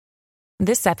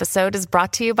This episode is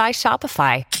brought to you by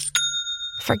Shopify.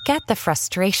 Forget the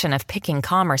frustration of picking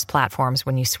commerce platforms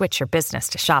when you switch your business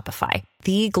to Shopify,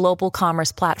 the global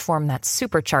commerce platform that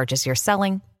supercharges your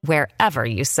selling wherever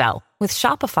you sell. With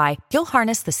Shopify, you'll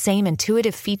harness the same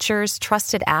intuitive features,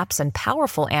 trusted apps, and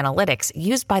powerful analytics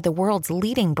used by the world's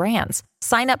leading brands.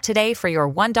 Sign up today for your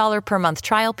 $1 per month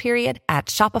trial period at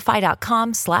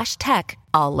shopify.com/tech,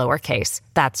 all lowercase.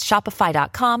 That's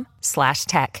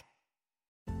shopify.com/tech.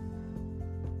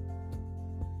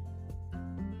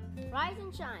 Rise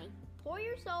and shine. Pour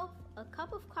yourself a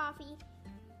cup of coffee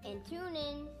and tune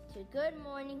in to Good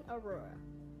Morning Aurora.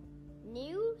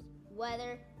 News,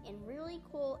 weather, and really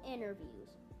cool interviews.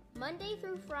 Monday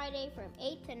through Friday from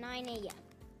 8 to 9 a.m.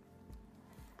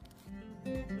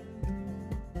 Good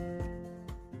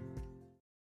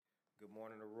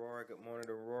morning, Aurora. Good morning,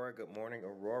 Aurora. Good morning,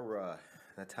 Aurora.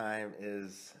 The time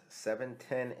is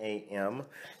 7:10 a.m.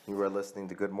 You are listening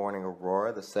to Good Morning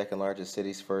Aurora, the second largest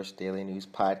city's first daily news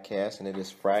podcast, and it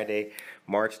is Friday,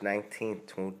 March 19th,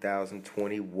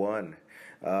 2021.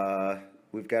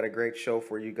 We've got a great show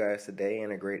for you guys today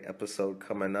and a great episode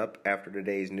coming up after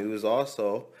today's news.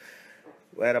 Also,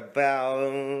 at about,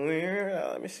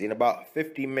 in about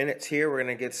 50 minutes here, we're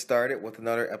going to get started with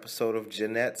another episode of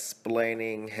Jeanette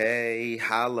Splaining Hey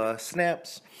Holla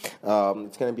Snaps.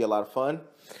 It's going to be a lot of fun.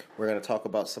 We're going to talk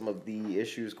about some of the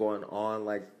issues going on,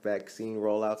 like vaccine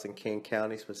rollouts in King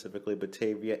County, specifically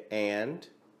Batavia, and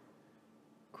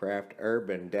Craft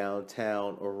Urban,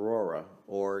 downtown Aurora,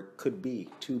 or could be,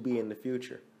 to be in the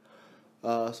future.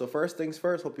 So first things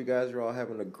first, hope you guys are all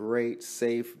having a great,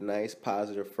 safe, nice,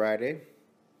 positive Friday.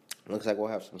 Looks like we'll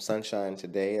have some sunshine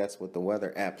today. That's what the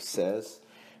weather app says.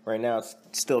 Right now it's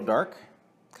still dark,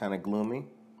 kind of gloomy,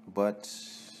 but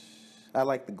I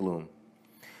like the gloom.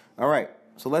 All right,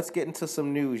 so let's get into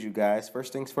some news, you guys.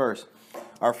 First things first,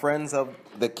 our friends of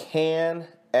the CAN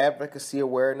Advocacy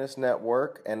Awareness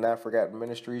Network and Not Forgotten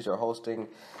Ministries are hosting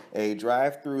a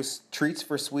drive-through Treats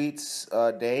for Sweets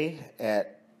day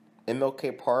at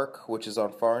MLK Park, which is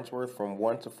on Farnsworth, from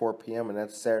 1 to 4 p.m., and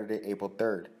that's Saturday, April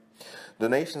 3rd.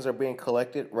 Donations are being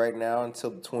collected right now until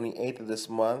the 28th of this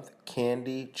month.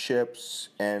 Candy, chips,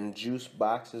 and juice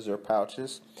boxes or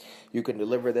pouches. You can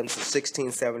deliver them to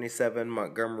 1677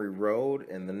 Montgomery Road,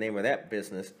 and the name of that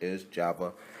business is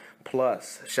Java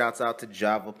Plus. Shouts out to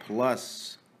Java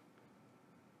Plus.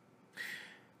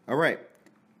 All right.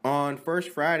 On First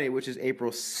Friday, which is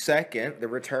April 2nd, the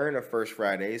return of First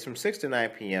Fridays, from 6 to 9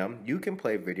 p.m., you can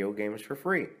play video games for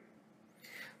free.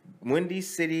 Windy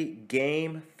City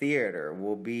Game Theater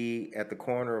will be at the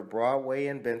corner of Broadway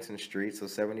and Benton Street, so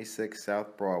 76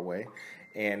 South Broadway,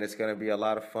 and it's going to be a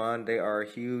lot of fun. They are a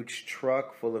huge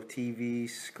truck full of TV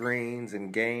screens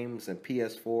and games and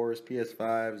PS4s,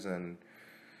 PS5s, and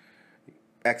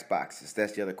Xboxes.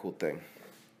 That's the other cool thing.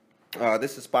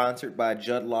 This is sponsored by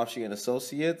Judd Lofshy and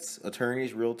Associates,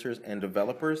 attorneys, realtors, and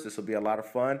developers. This will be a lot of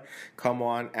fun. Come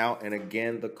on out, and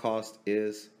again, the cost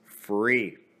is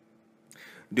free.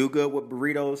 Do good with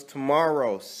burritos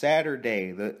tomorrow,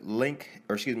 Saturday. The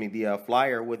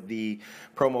flyer with the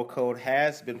promo code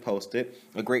has been posted.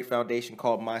 A great foundation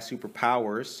called My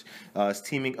Superpowers is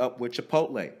teaming up with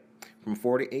Chipotle from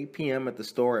 4 to 8 p.m. at the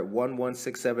store at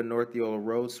 1167 North Yola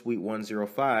Road, Suite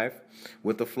 105.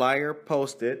 With the flyer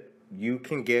posted, you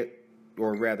can get,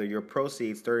 or rather your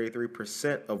proceeds,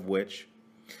 33% of which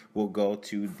will go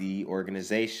to the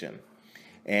organization.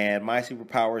 And My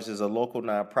Superpowers is a local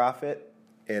nonprofit,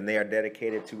 and they are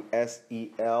dedicated to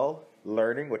SEL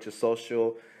learning, which is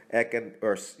social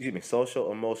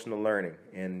emotional learning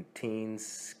in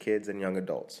teens, kids, and young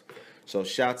adults. So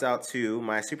shouts out to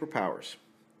My Superpowers.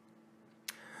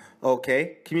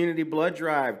 Okay, Community Blood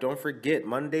Drive. Don't forget,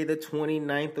 Monday the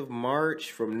 29th of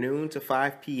March from noon to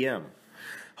 5 p.m.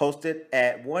 Hosted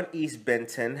at 1 East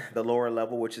Benton, the lower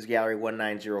level, which is Gallery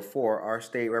 1904, our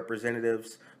state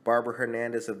representatives Barbara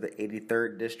Hernandez of the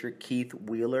 83rd District, Keith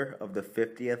Wheeler of the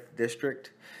 50th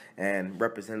District, and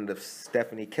Representative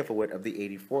Stephanie Kifowit of the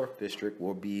 84th District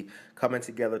will be coming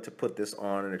together to put this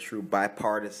on in a true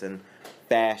bipartisan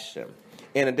fashion.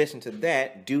 In addition to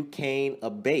that, Duquesne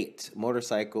Abate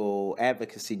Motorcycle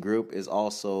Advocacy Group is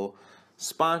also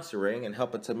sponsoring and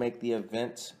helping to make the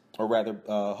event, or rather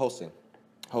hosting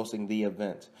the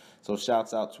event. So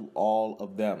shouts out to all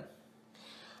of them.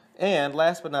 And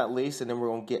last but not least, and then we're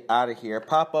going to get out of here,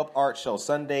 Pop-Up Art Show,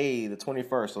 Sunday the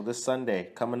 21st, so this Sunday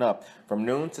coming up, from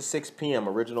noon to 6 p.m.,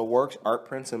 original works, art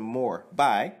prints, and more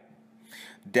by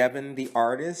Devin the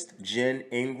Artist, Jen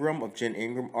Ingram of Jen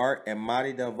Ingram Art, and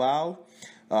Madi Del Val.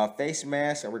 Face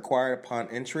masks are required upon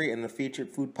entry, and the featured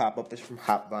food pop-up is from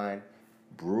Hopvine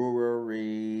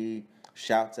Brewery.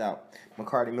 Shouts out.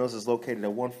 McCarty Mills is located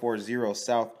at 140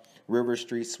 South River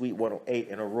Street, Suite 108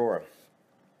 in Aurora.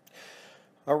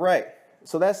 All right.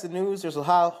 So that's the news. There's a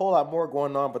whole lot more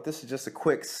going on, but this is just a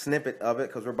quick snippet of it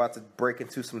because we're about to break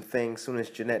into some things as soon as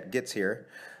Jeanette gets here.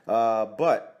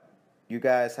 But you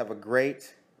guys have a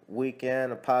great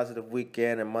weekend, a positive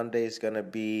weekend, and Monday is going to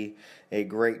be a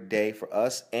great day for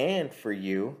us and for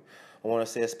you. I want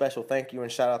to say a special thank you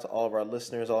and shout out to all of our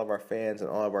listeners, all of our fans, and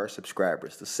all of our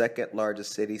subscribers. The second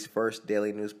largest city's first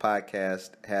daily news podcast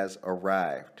has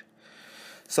arrived.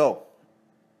 So,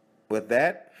 with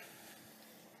that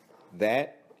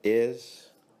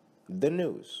is the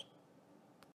news.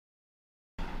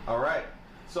 All right.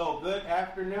 So, good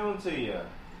afternoon to you.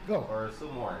 Go. Or it's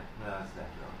still morning. No, it's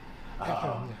afternoon.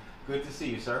 Afternoon, yeah. Good to see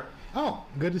you, sir. Oh,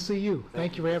 good to see you.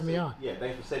 Thank you for having me on. Yeah,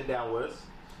 thanks for sitting down with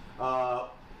us.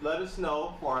 Let us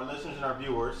know, for our listeners and our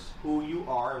viewers, who you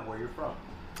are and where you're from.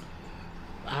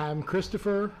 I'm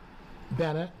Christopher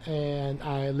Bennett, and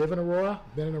I live in Aurora.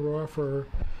 Been in Aurora for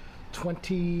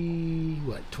 22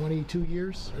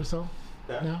 years or so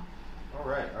now. All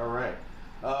right.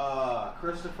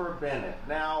 Christopher Bennett.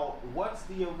 Now, what's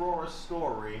the Aurora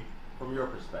story from your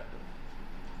perspective?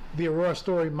 The Aurora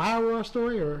story, my Aurora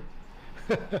story, or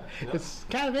it's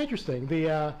kind of interesting.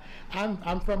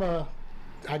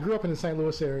 I grew up in the St.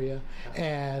 Louis area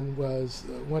and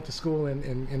went to school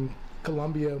in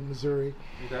Columbia, Missouri,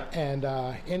 and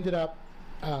ended up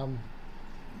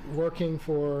working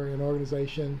for an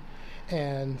organization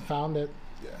and found that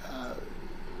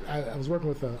I was working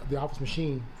with the office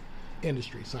machine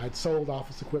industry. So I'd sold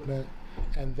office equipment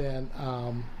and then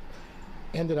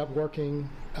ended up working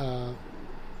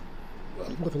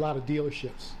with a lot of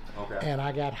dealerships. And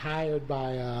I got hired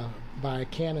by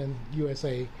Canon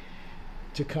USA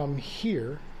to come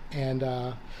here and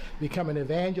become an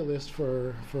evangelist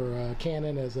for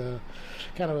Canon as a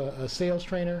kind of a sales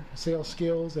trainer, sales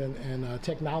skills and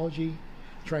technology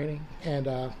training, and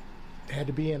had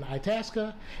to be in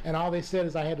Itasca, and all they said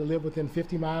is I had to live within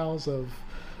 50 miles of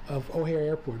O'Hare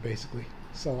Airport, basically.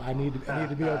 So I needed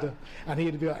to be able to.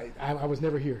 I was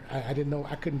never here. I didn't know.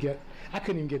 I couldn't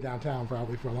even get downtown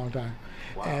probably for a long time.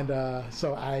 Wow. And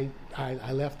so I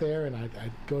left there and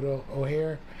I'd go to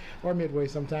O'Hare or Midway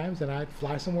sometimes, and I'd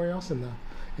fly somewhere else in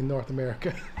North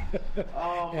America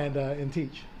and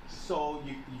teach. So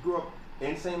you grew up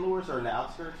in St. Louis or in the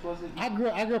outskirts, was it? I grew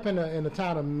up in the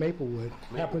town of Maplewood.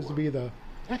 Happens to be the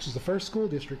first school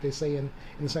district, they say, in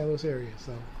the St. Louis area.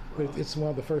 So it's one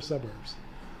of the first suburbs.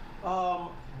 Are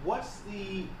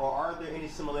there any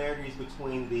similarities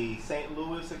between the St.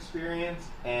 Louis experience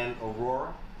and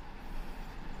Aurora?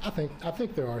 I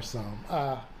think there are some.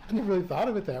 I never really thought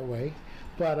of it that way,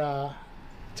 but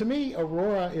to me,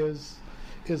 Aurora is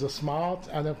a small.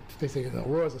 I know they say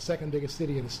Aurora is the second biggest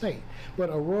city in the state, but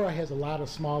Aurora has a lot of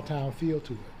small town feel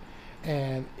to it,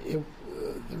 and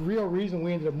the real reason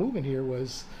we ended up moving here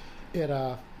was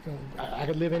I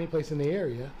could live any place in the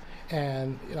area,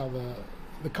 and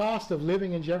the cost of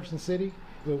living in Jefferson City,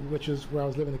 which is where I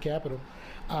was living, the capital,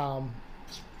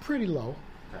 is pretty low.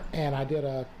 And I did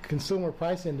a consumer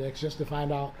price index just to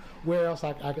find out where else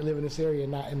I could live in this area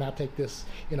and not take this,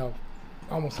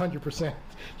 almost 100%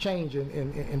 change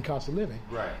in cost of living.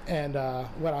 Right. And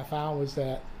what I found was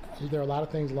that there are a lot of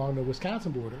things along the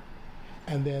Wisconsin border,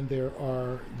 and then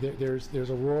there's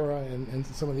Aurora and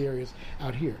some of the areas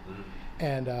out here. Mm-hmm.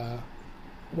 And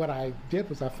what I did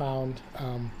was I found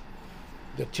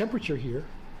the temperature here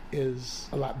is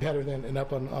a lot better than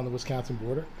up on the Wisconsin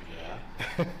border.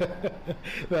 Yeah.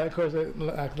 But of course,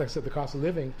 like I said, the cost of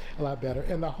living a lot better,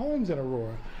 and the homes in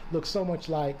Aurora look so much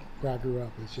like where I grew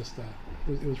up. It's just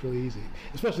it was really easy,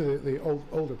 especially the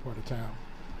older part of town.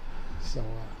 So,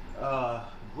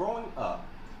 growing up,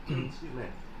 excuse me,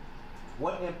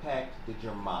 what impact did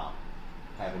your mom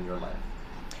have in your life?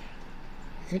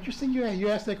 Interesting, you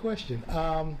asked that question.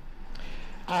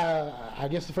 I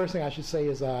guess the first thing I should say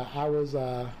is I was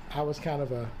kind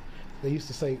of they used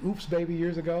to say oops baby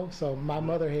years ago. So my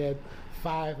mother and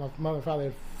father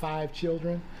had 5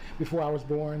 children before I was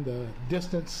born. The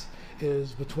distance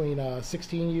is between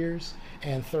 16 years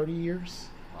and 30 years.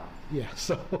 Wow. Yeah,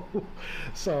 so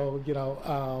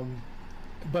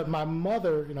but my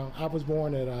mother, I was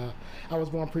born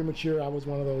premature. I was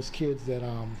one of those kids that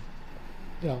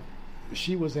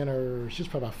she was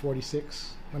probably about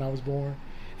 46 when I was born,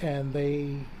 and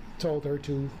they told her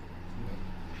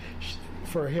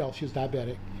for her health, she was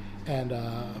diabetic, and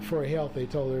for her health, they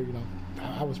told her,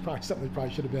 I was probably something that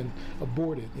probably should have been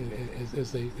aborted,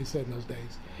 as they said in those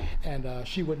days, and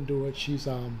she wouldn't do it. She's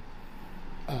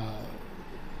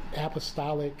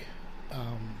apostolic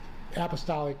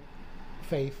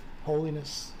faith,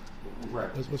 holiness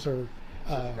Right. Was her.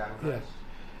 Yeah.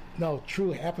 No,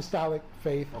 true apostolic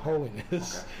faith,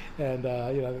 holiness, and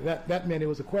that meant it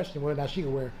was a question whether or not she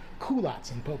could wear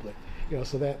culottes in public.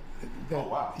 So that oh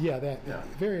wow.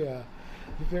 Very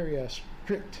very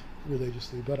strict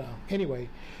religiously. But anyway,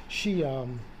 she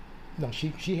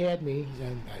had me,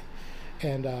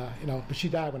 but she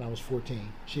died when I was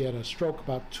 14. She had a stroke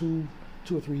about two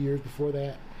or 3 years before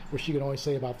that, where she could only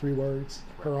say about 3 words: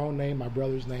 her own name, my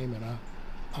brother's name,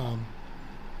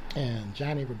 and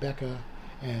Johnny, Rebecca,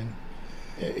 and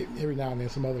every now and then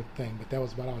some other thing. But that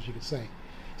was about all she could say.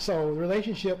 So the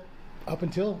relationship up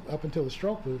until the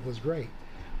stroke was great,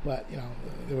 but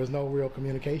there was no real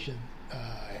communication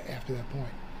after that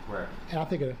point. Right. And I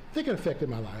think it affected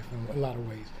my life in a lot of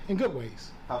ways, in good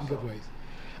ways. How so? Good ways.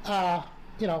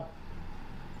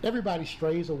 Everybody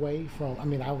strays away from. I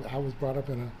mean, I was brought up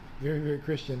in a very, very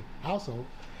Christian household,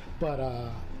 but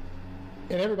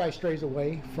and everybody strays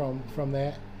away from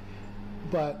that.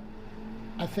 But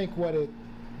I think what it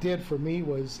did for me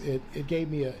was it gave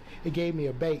me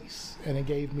a base, and it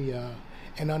gave me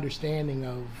an understanding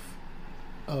of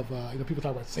people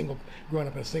talk about growing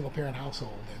up in a single parent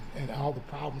household and all the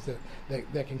problems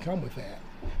that can come with that.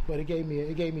 But it gave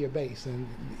me a base, and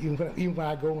even when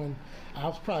I go in, I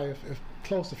was probably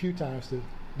close a few times to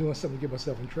doing something to get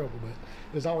myself in trouble. But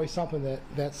there's always something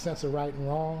that sense of right and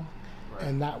wrong,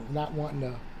 and not wanting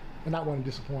to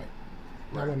disappoint.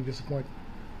 Not wanting to disappoint,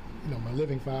 my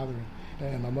living father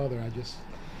and my mother. I just,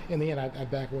 in the end, I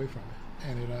back away from it,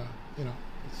 and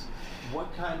it's.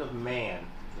 What kind of man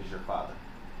is your father?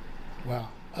 Wow,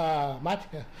 my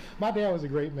dad was a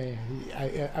great man.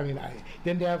 I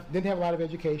didn't have a lot of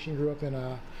education. Grew up in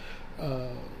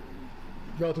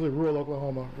relatively rural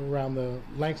Oklahoma, around the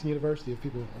Langston University, if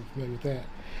people are familiar with that,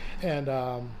 and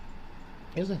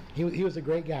he was a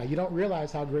great guy. You don't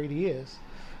realize how great he is,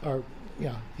 or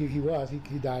he was. He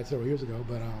died several years ago,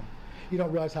 but you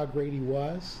don't realize how great he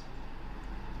was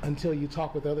until you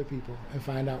talk with other people and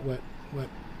find out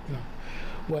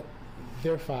what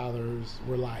their fathers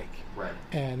were like. Right.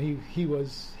 And he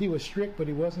was strict, but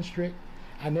he wasn't strict.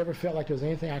 I never felt like there was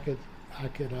anything I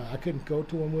couldn't go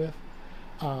to him with.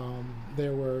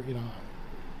 There were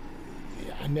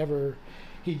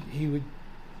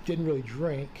didn't really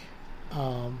drink.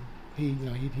 He'd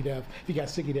have, if he got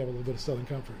sick, he'd have a little bit of Southern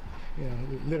Comfort,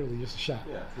 literally just a shot.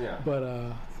 Yeah.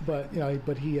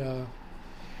 But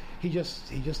he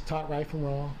just taught right from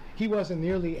wrong. He wasn't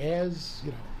nearly as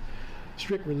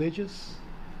strict religious,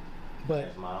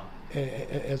 but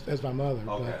as my mother.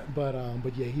 Okay.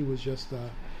 But yeah, he was just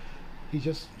he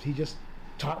just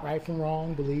taught right from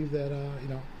wrong. Believed that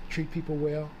treat people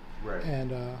well, right,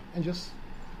 and just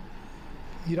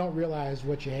you don't realize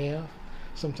what you have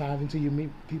sometimes until you meet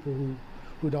people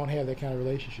who don't have that kind of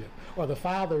relationship. Or the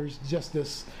father's just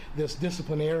this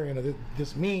disciplinarian or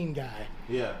this mean guy.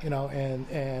 Yeah.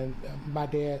 And my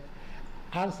dad,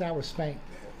 honestly, I was spanked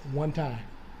one time.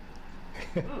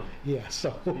 Yeah,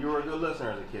 so you were a good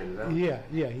listener as a kid, is that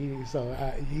yeah.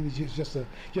 He was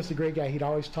just a great guy. He'd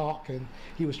always talk, and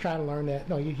he was trying to learn that.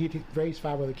 No, he raised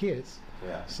 5 other kids.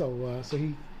 Yeah. So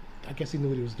he, I guess he knew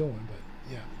what he was doing, but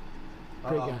yeah,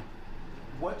 great guy.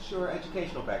 What's your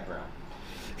educational background?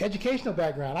 Educational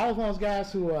background. I was one of those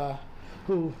guys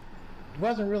who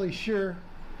wasn't really sure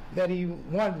that he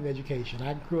wanted an education.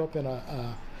 I grew up in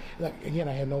again,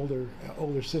 I had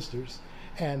older sisters,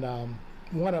 and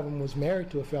one of them was married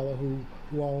to a fellow who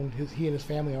owned he and his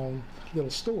family owned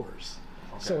little stores.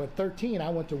 Okay. So at 13, I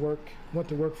went to work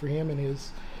for him in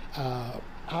his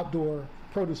outdoor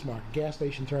produce market. Gas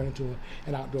station turned into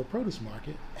an outdoor produce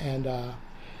market, and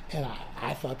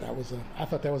I thought that was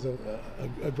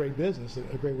a great business,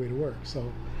 a great way to work. So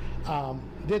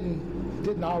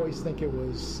didn't always think it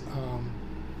was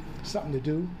something to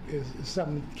do.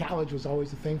 College was always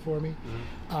the thing for me.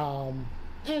 Mm-hmm.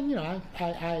 And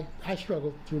I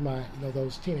struggled through my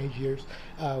those teenage years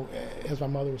as my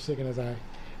mother was sick and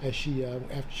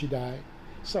after she died.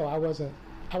 So I was a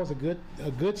good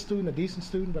student, a decent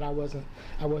student, but I wasn't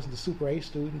a super A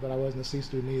student, but I wasn't a C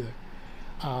student either.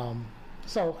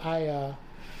 So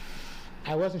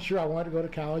I wasn't sure I wanted to go to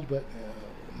college, but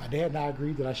my dad and I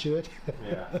agreed that I should.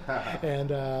 Yeah.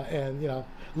 and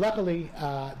luckily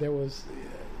I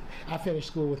finished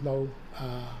school with no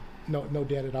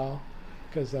debt at all,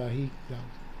 because he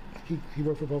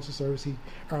worked for Postal Service. He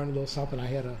earned a little something. I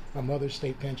had my mother's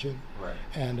state pension. Right.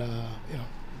 And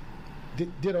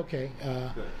did okay.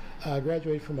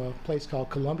 Graduated from a place called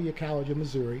Columbia College of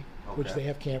Missouri, okay, which they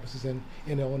have campuses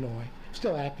in Illinois.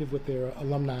 Still active with their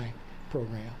alumni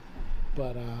program,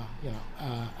 but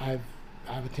I've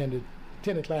attended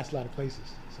class a lot of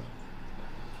places. So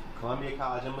Columbia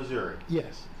College in Missouri.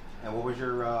 Yes. And what was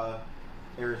your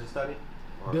areas of study?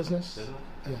 Business. Business?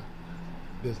 Yeah,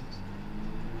 business.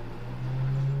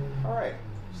 All right.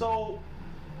 So,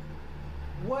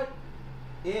 what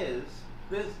is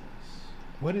business?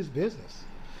 What is business?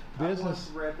 I Business. once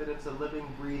read that it's a living,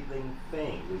 breathing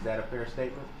thing. Is that a fair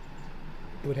statement?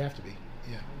 It would have to be.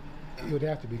 Yeah, it would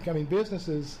have to be. I mean, business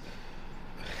is.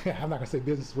 I'm not going to say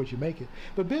business is what you make it,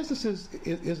 but business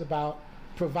is about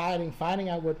finding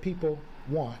out what people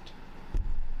want,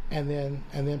 and then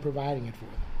providing it for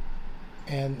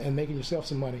them, and making yourself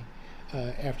some money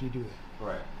after you do that.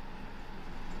 Right.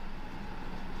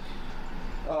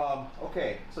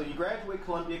 Okay, so you graduate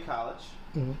Columbia College.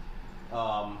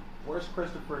 Mm-hmm. Where's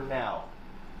Christopher now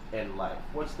in life?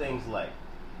 What's things like?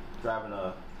 Driving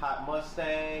a hot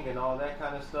Mustang and all that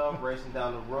kind of stuff, racing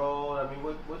down the road. I mean,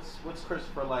 what's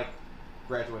Christopher like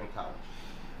graduating college?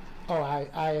 Oh,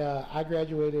 I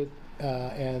graduated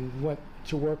and went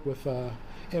to work with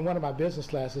in one of my business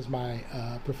classes. My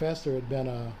professor had been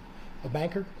a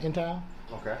banker in town.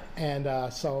 Okay.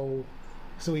 And so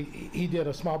he did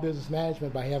a small business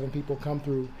management by having people come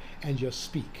through and just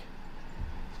speak,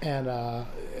 and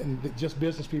just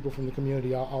business people from the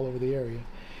community all over the area,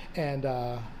 and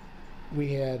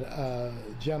we had a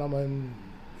gentleman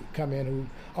come in who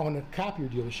owned a copier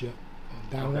dealership.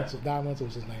 Don Wenzel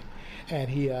was his name, and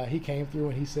he came through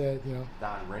and he said,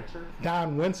 Don Renter?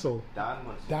 Don Wenzel.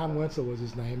 Don Wenzel was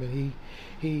his name, and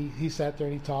he sat there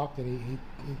and he talked, and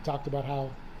he talked about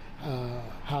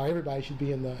how everybody should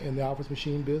be in the office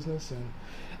machine business, and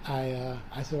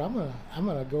I said I'm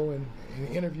gonna go and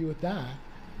interview with Don,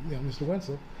 Mr.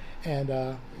 Wenzel, and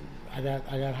I got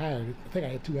hired. I think I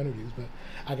had 2 interviews, but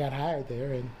I got hired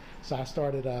there, and so I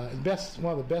started.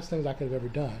 One of the best things I could have ever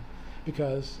done,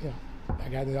 because I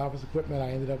got in the office equipment. I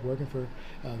ended up working for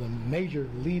the major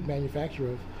lead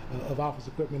manufacturer of office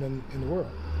equipment in the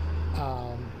world.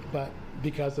 But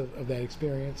because of that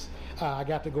experience, I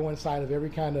got to go inside of every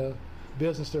kind of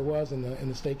business there was in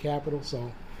the state capitol.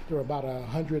 So there were about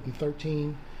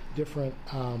 113 different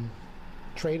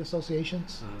trade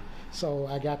associations. Mm-hmm. So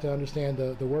I got to understand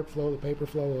the workflow, the paper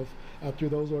flow of through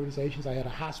those organizations. I had a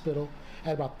hospital. I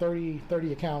had about 30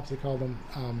 accounts. They called them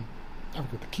I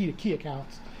forget, the key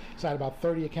accounts. So I had about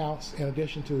 30 accounts in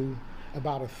addition to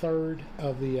about a third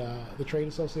of the trade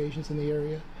associations in the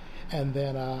area. And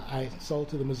then I sold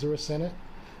to the Missouri Senate.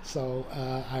 So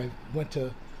I went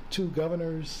to 2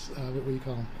 governors, what do you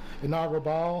call them, inaugural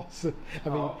balls. I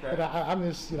mean, okay. I'm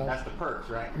just, That's the perks,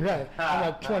 right? Right. I'm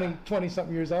like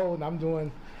 20-something years old, and I'm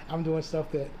doing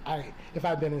stuff that if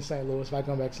I'd been in St. Louis, if I'd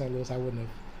gone back to St. Louis, I wouldn't have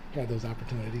had those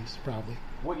opportunities, probably.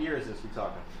 What year is this we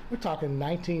talking? We're talking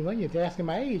 19. Well, you're asking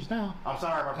my age now. I'm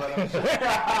sorry, my brother.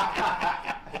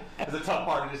 It's a tough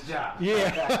part of this job.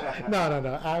 Yeah.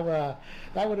 No.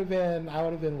 I would have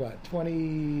been what,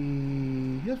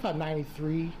 20? It was about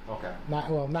 93. Okay.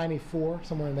 94,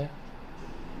 somewhere in there.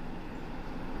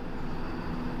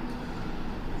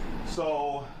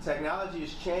 So technology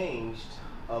has changed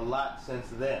a lot since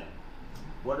then.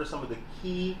 What are some of the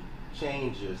key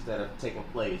changes that have taken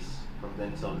place from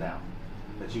then till now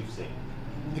that you've seen?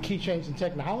 The key change in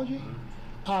technology?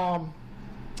 Mm-hmm.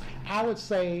 I would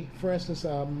say, for instance,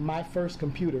 my first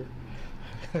computer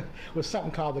was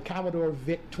something called the Commodore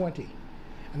VIC-20.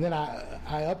 And then I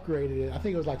upgraded it. I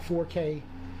think it was like 4K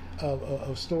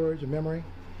of storage and memory.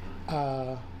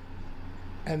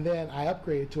 And then I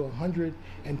upgraded to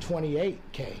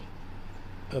 128K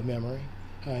of memory,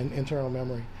 internal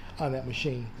memory on that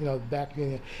machine. Back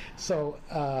in so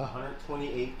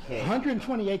 128K.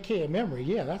 128K of memory.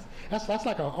 Yeah, that's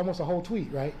like almost a whole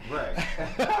tweet, right? Right.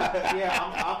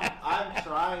 Yeah, I'm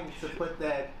trying to put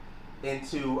that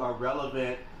into a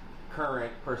relevant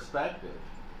current perspective.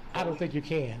 I don't think you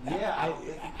can. Yeah,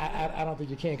 I don't think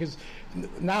you can, because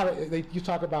now you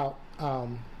talk about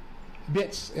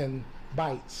bits and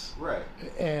bytes, right?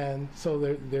 And so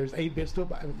there's 8 bits to a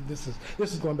byte. This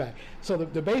is going back. So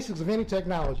the basics of any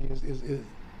technology is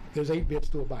there's 8 bits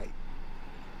to a byte.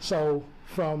 So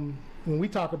from when we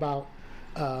talk about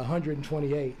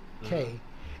 128K, mm-hmm.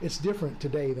 it's different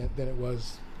today than it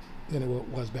was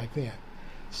back then.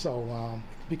 So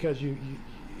because you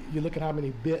look at how many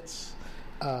bits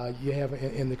you have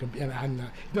in the computer, and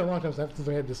it's been a long time since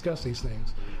I had discussed these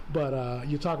things, but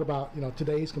you talk about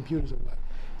today's computers are what,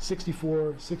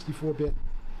 64-bit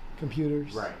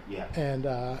computers, right? Yeah. And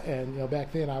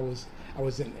back then I was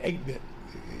in 8-bit.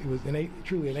 It was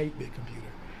truly an 8-bit computer.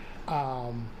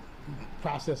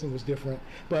 Processing was different,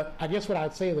 but I guess what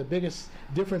I'd say the biggest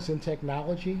difference in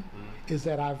technology mm-hmm. is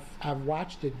that I've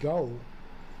watched it go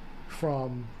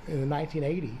from in the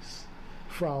 1980s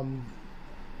from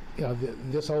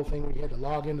this whole thing where you had to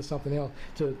log into something else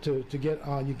to get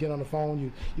on. You get on the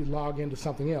phone, you log into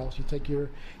something else. You take your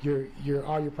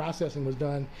all your processing was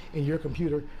done in your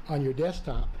computer on your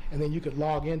desktop, and then you could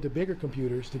log into bigger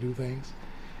computers to do things.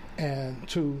 And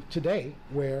to today,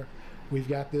 where we've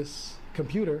got this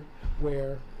computer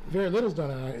where very little's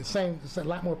done on it. It's a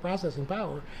lot more processing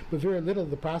power, but very little of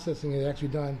the processing is actually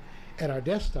done at our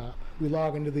desktop. We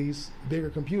log into these bigger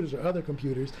computers or other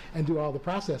computers and do all the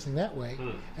processing that way.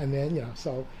 And then,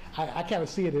 so I kind of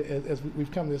see it as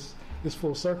we've come this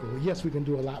full circle. Yes, we can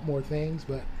do a lot more things,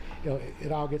 but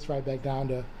it all gets right back down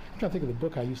to, I'm trying to think of the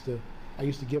book I used to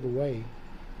give away.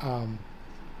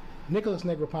 Nicholas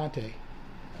Negroponte,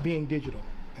 Being Digital,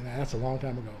 and that's a long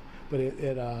time ago. But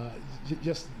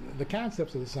just the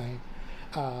concepts are the same,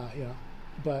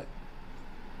 but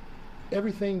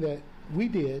everything that we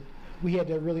did, we had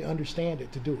to really understand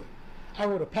it to do it. I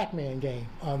wrote a Pac-Man game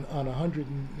on 100,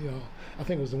 I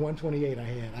think it was the 128 I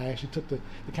had. I actually took the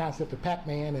concept of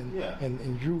Pac-Man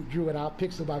and drew it out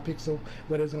pixel by pixel,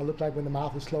 what it's going to look like when the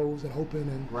mouth is closed and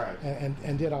open,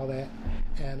 and did all that.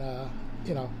 And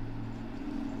it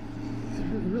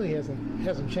really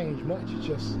hasn't changed much. It's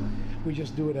just we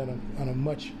just do it on a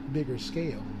much bigger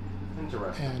scale.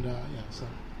 Interesting. And so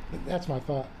that's my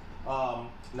thought.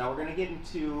 Now we're going to get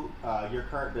into your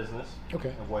current business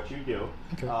and what you do.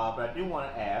 Okay. But I do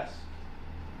want to ask,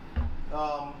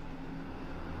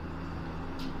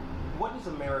 what does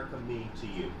America mean to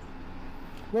you?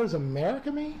 What does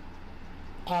America mean?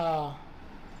 You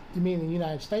mean the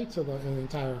United States or the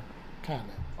entire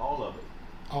continent? All of it.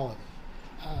 All of it.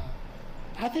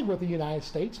 I think what the United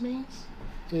States means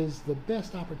is the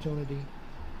best opportunity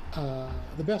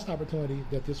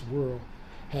that this world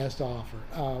has to offer.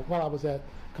 While I was at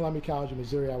Columbia College in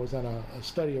Missouri, I was on a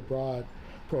study abroad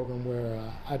program where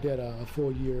I did a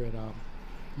full year at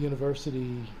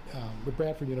with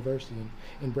Bradford University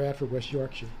in Bradford, West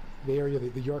Yorkshire, the area,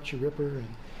 the Yorkshire Ripper,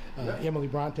 and Emily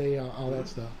Bronte, all that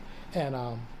stuff. And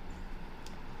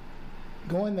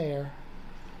going there,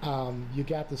 you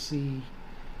got to see,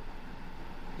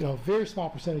 a very small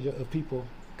percentage of people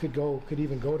could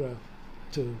even go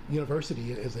to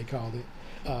university, as they called it,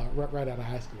 right out of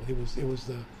high school. It was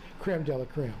the creme de la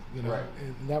creme, Right.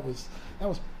 And that was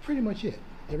pretty much it.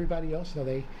 Everybody else,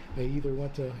 they either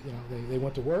went to they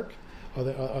went to work, or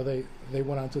they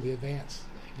went on to the advanced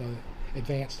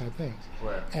type things.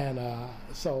 Right. And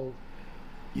so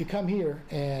you come here,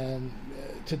 and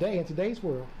in today's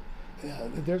world,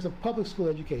 there's a public school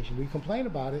education. We complain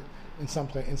about it in some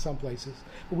places,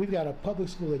 but we've got a public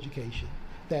school education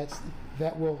that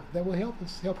will help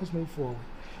us move forward.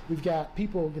 We've got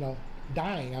people,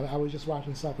 dying. I was just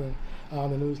watching something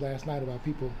on the news last night about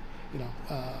people,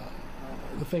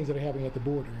 the things that are happening at the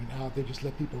border and how they just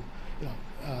let people,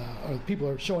 or people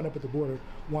are showing up at the border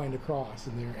wanting to cross,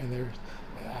 and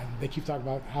they keep talking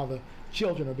about how the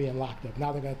children are being locked up.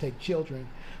 Now they're going to take children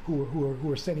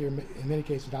who are sent here in many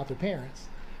cases without their parents,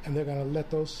 and they're going to let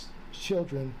those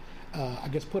children,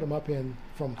 put them up in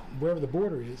from wherever the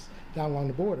border is, down along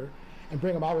the border, and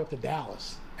bring them all the way up to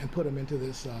Dallas and put them into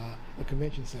this the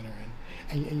convention center.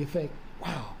 And you think,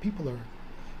 wow, people are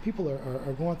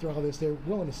going through all this. They're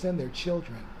willing to send their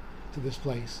children to this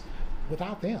place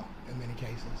without them in many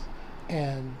cases.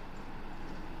 And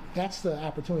that's the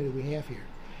opportunity that we have here.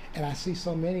 And I see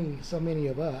so many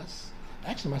of us,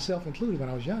 actually myself included when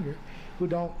I was younger, who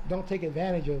don't take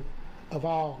advantage of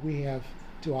all we have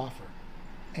to offer.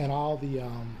 And all the,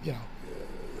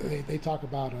 they talk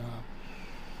about,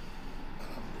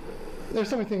 there's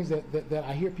so many things that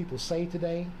I hear people say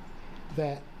today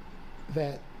that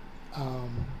I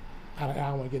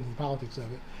don't want to get into the politics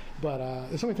of it, but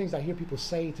there's so many things I hear people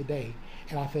say today,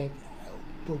 and I think,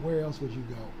 but where else would you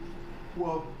go?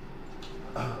 Well,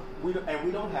 we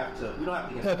don't have to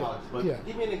get into politics, but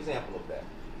give me an example of that.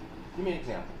 Give me an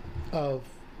example of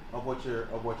what you're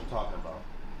talking about.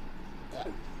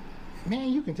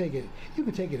 Man, you can take it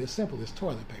as simple as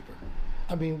toilet paper.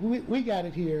 I mean, we got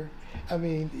it here. I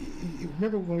mean,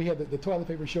 remember when we had the toilet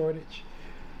paper shortage?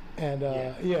 And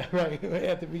right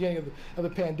at the beginning of the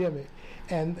pandemic,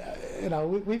 and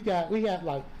we got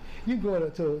like, you can go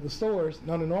to the stores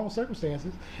under normal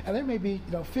circumstances, and there may be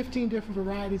 15 different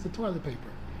varieties of toilet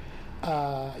paper.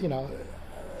 The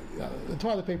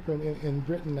toilet paper in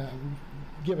Britain,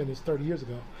 given this 30 years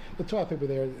ago, the toilet paper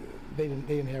there they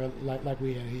didn't have it like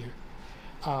we had here.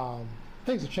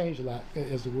 Things have changed a lot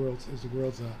as the world's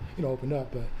opened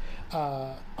up, but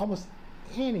almost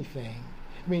anything.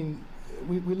 I mean,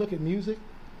 we look at music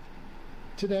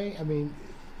today. I mean,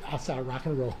 outside of rock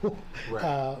and roll,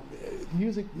 right.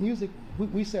 music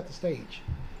we set the stage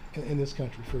in this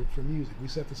country for music. We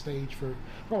set the stage for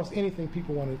almost anything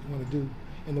people want to do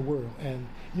in the world, and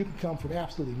you can come from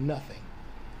absolutely nothing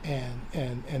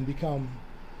and become,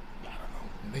 I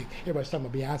don't know, everybody's talking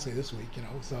about Beyonce this week,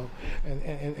 so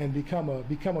and become a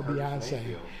Beyonce.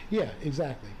 Mayfield. Yeah,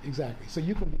 exactly. So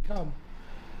you can become,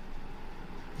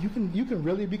 you can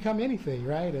really become anything,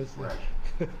 right?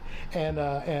 Right. and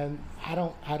I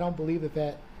don't believe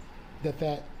that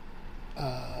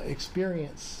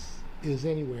experience is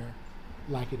anywhere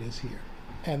like it is here,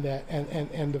 and that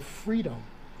and the freedom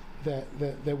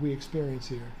that we experience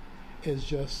here is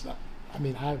just. I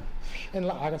mean,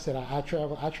 like I said, I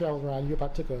traveled around Europe. I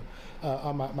took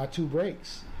on my 2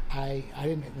 breaks. I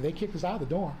didn't. They kicked us out of the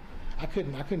dorm. I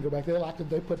couldn't go back there.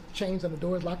 They put chains on the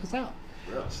doors, locked us out.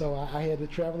 Really? So I had to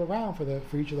travel around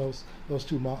for each of those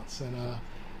 2 months, and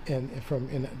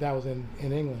that was in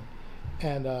England,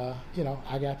 and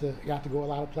I got to go a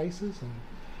lot of places, and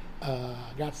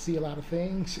got to see a lot of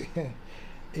things.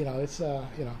 It's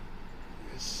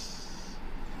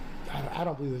I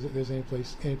don't believe there's any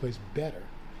place better,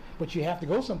 but you have to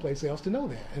go someplace else to know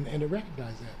that and to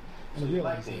recognize that and So to you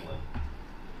realize liked that. England?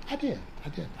 I did.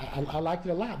 I liked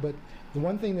it a lot, but the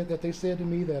one thing that they said to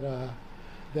me that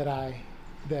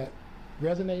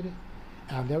resonated,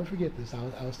 I'll never forget this.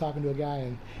 I was talking to a guy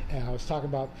and I was talking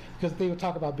about, because they would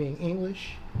talk about being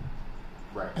English,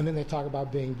 Right. and then they talk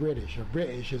about being British, or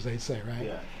British as they say, right?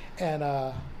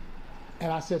 Yeah.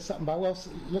 And I said something about, well,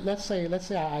 let's say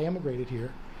I immigrated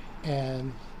here,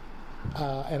 and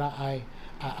I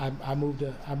moved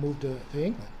to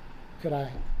England. Could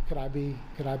I be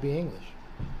English?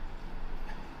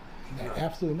 No.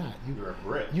 Absolutely not. You're a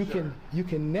Brit. You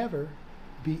can never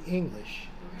be English.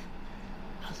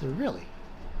 I said, really?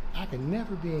 I can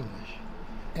never be English.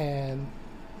 And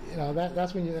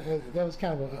that's when that was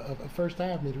kind of a first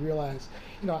time for me to realize,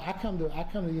 I come to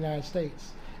the United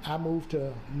States. I moved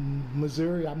to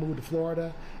Missouri, I moved to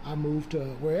Florida, I moved to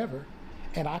wherever,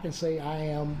 and I can say I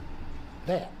am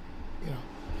that.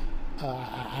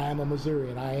 I am a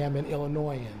Missourian, I am an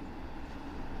Illinoisan.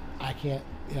 I can't,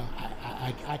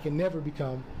 I can never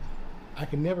become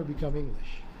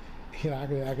English.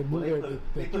 I could move there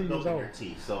They at put 3 milk years in old. their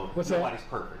tea, so What's that? nobody's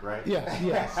perfect, right? Yes.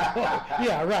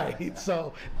 Yeah, right.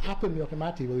 So I put milk in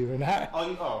my tea, believe it or not.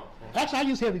 Oh. Actually, I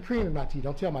use heavy cream in my tea.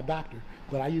 Don't tell my doctor,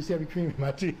 but I use heavy cream in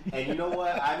my tea. And you know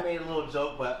what? I made a little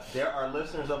joke, but there are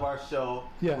listeners of our show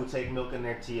Yeah. who take milk in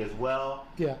their tea as well.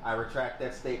 Yeah. I retract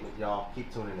that statement, y'all.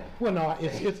 Keep tuning in. Well, no,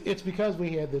 it's because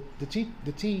we had the tea.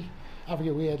 I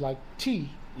forget, we had like tea.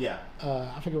 Yeah.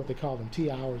 I forget what they call them, tea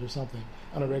hours or something,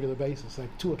 on a regular basis.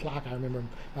 Like 2:00, I remember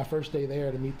my first day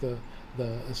there to meet the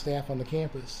staff on the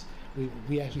campus.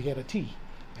 We actually had a tea,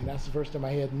 and that's the first time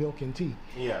I had milk and tea.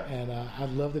 Yeah. And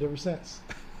I've loved it ever since.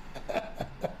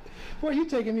 Boy, you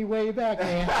taking me way back,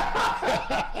 man.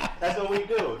 That's what we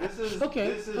do. This is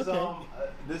Okay,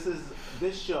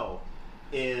 this show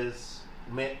is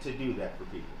meant to do that for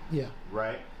people. Yeah.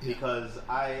 Right? Yeah. Because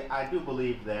I do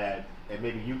believe that, and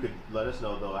maybe you could let us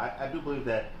know though, I do believe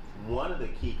that one of the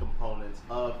key components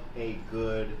of a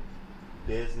good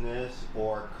business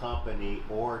or company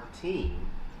or team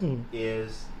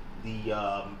is the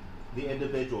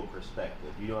individual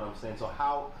perspective. You know what I'm saying? So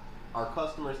how are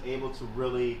customers able to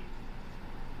really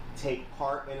take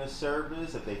part in a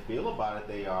service? If they feel about it,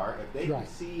 they are. If they Right.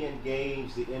 can see and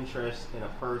gauge the interest in a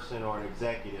person or an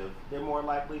executive, they're more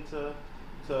likely to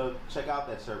check out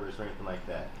that service or anything like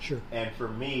that. Sure. And for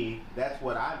me, that's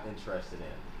what I'm interested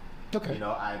in. Okay.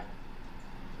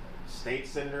 State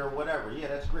senator or whatever. Yeah,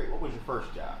 that's great. What was your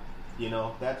first job?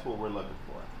 That's what we're looking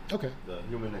for. Okay. The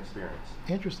human experience.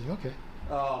 Interesting. Okay.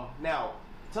 Now,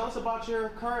 tell us about your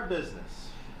current business.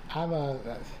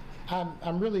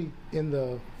 I'm really in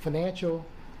the financial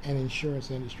and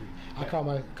insurance industry. I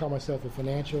call myself a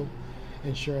financial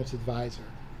insurance advisor,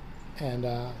 and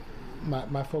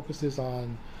my focus is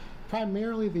on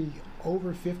primarily the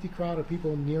over 50 crowd of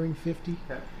people nearing 50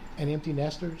 and empty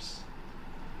nesters.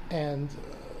 And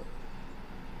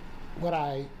what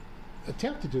I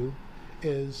attempt to do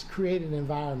is create an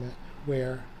environment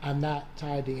where I'm not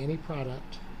tied to any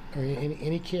product or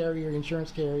any carrier,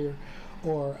 insurance carrier,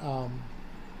 or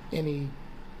any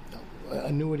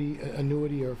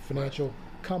annuity or financial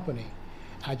company.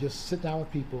 I just sit down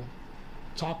with people,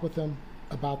 talk with them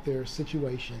about their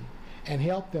situation, and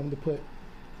help them to put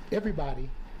everybody,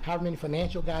 however many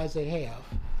financial guys they have,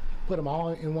 put them all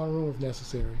in one room if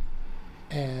necessary,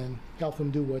 and help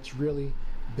them do what's really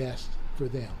best for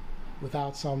them,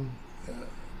 without some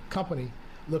company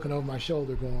looking over my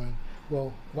shoulder going,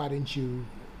 well, why didn't you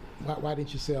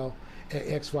sell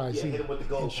XYZ hit them with the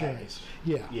gold insurance?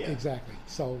 package. Yeah, exactly.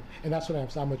 So, and that's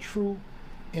what I'm a true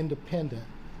independent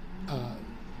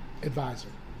advisor.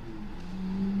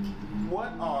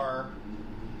 What are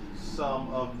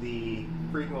some of the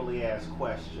frequently asked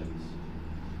questions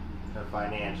a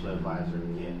financial advisor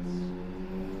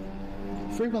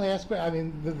gets? Frequently asked questions. I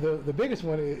mean, the biggest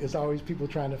one is always people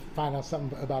trying to find out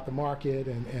something about the market,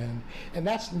 and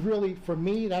that's really, for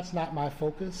me, that's not my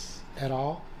focus at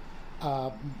all.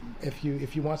 If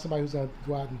you want somebody who's going to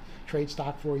go out and trade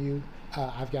stock for you,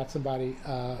 I've got somebody.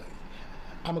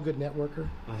 I'm a good networker.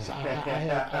 So I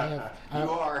have. You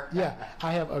are. Yeah,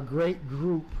 I have a great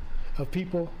group of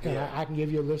people, and Yeah. I can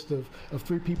give you a list of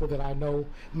 3 people that I know.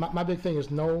 My big thing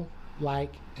is know,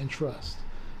 like, and trust.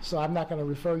 So I'm not going to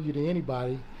refer you to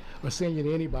anybody or send you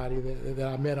to anybody that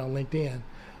I met on LinkedIn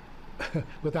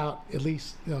without at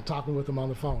least talking with them on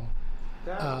the phone.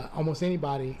 Almost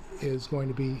anybody is going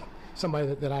to be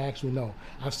somebody that I actually know.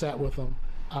 I've sat with them.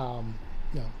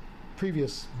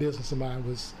 Previous business of mine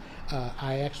was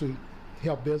I actually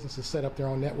helped businesses set up their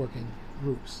own networking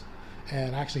groups,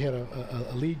 and I actually had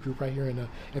a lead group right here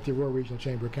at the Aurora Regional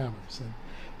Chamber of Commerce.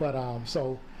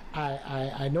 So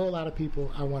I know a lot of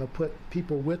people. I want to put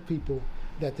people with people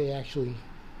that they actually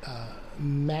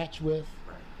match with,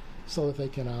 so that they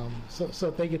can so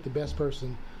that they get the best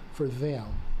person for them,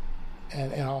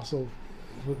 and also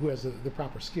who has the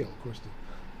proper skill, of course,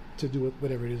 to do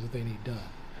whatever it is that they need done.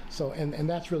 So and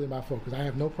that's really my focus. I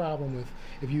have no problem with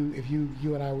if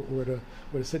you and I were to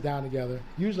sit down together.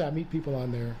 Usually I meet people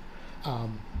on their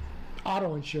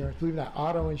auto insurance. Believe it or not,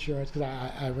 auto insurance, because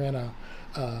I ran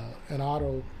an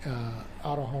auto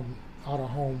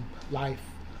home life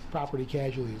property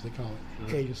casualty, as they call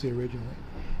it, agency originally.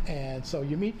 And so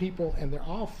you meet people and they're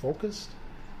all focused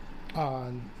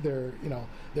on their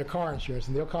car insurance,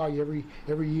 and they'll call you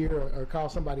every year or call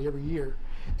somebody every year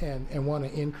and want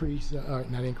to increase,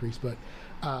 not increase, but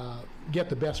get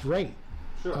the best rate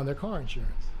on their car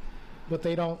insurance. But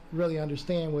they don't really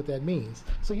understand what that means.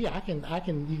 So yeah,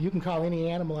 you can call any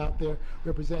animal out there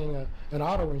representing an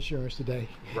auto insurance today,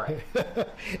 Right?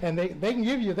 and they can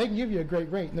give you a great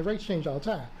rate, and the rates change all the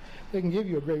time. They can give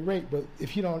you a great rate, but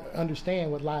if you don't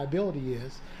understand what liability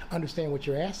is, understand what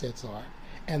your assets are,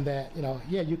 and that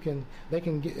they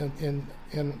can get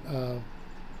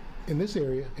in this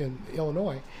area in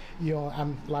Illinois.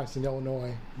 I'm licensed in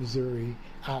Illinois, Missouri,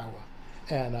 Iowa.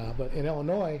 And but in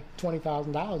Illinois,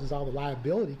 $20,000 is all the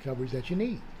liability coverage that you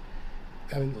need.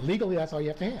 I mean, legally, that's all you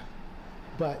have to have.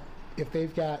 But if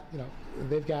they've got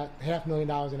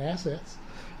 $500,000 in assets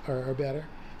or better,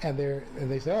 and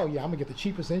they say, oh yeah, I'm gonna get the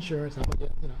cheapest insurance. I'm gonna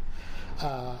get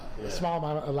a small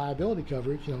amount of liability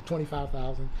coverage.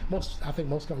 $25,000. I think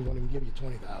most companies won't even give you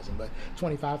 $20,000, but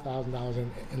 $25,000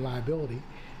 in liability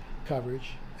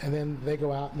coverage. And then they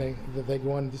go out and they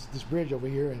go on this bridge over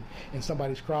here, and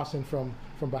somebody's crossing from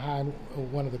behind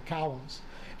one of the columns,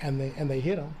 and they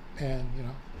hit them, and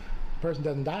the person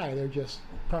doesn't die; they're just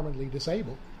permanently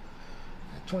disabled.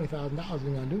 $20,000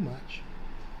 isn't going to do much.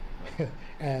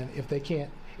 And if they can't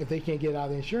get out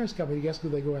of the insurance company, guess who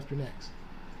they go after next?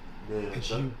 It's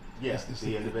you. Yes,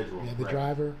 the individual. Yeah, the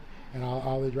driver and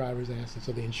all the driver's assets,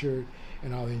 so the insured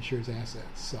and all the insured's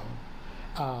assets. So.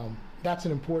 That's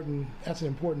an important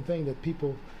thing that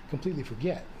people completely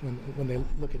forget when they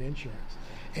look at insurance.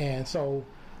 And so,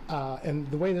 and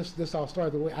the way this all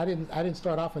started, I didn't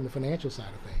start off on the financial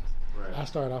side of things. Right. I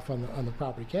started off on the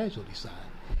property casualty side.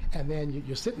 And then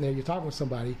you're sitting there, you're talking with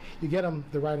somebody, you get them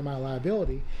the right amount of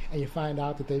liability, and you find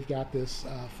out that they've got this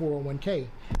 401k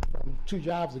from 2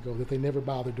 jobs ago that they never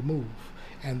bothered to move,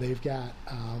 and they've got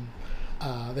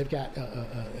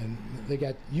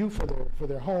you for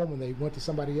their home, and they went to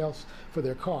somebody else for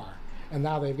their car, and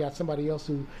now they've got somebody else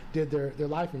who did their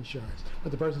life insurance.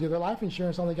 But the person who did their life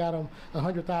insurance only got them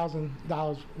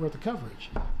 $100,000 worth of coverage.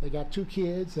 They got 2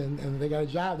 kids, and they got a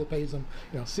job that pays them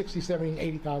 $60,000,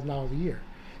 $70,000, $80,000 a year,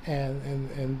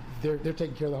 and they're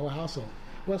taking care of the whole household.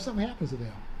 Well, if something happens to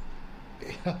them,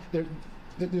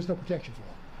 there's no protection for them.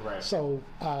 Right. So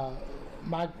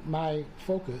my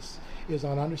focus is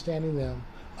on understanding them,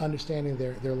 understanding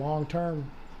their long-term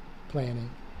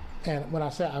planning. And when I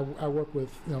say I work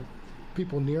with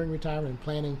people nearing retirement and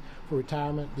planning for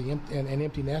retirement, and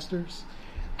empty nesters,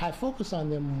 I focus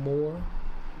on them more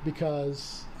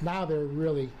because now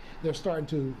they're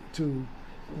starting to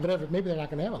whatever, maybe they're not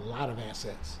going to have a lot of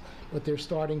assets, but they're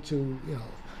starting to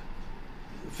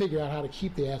figure out how to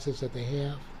keep the assets that they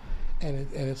have, and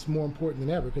it's more important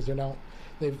than ever because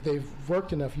they've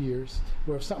worked enough years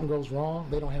where if something goes wrong,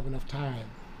 they don't have enough time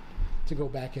to go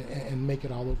back and make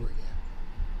it all over again.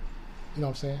 You know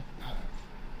what I'm saying?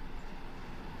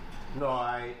 No,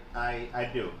 I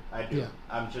do. Yeah.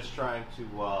 I'm just trying to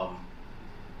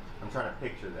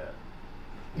picture that.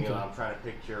 You know, I'm trying to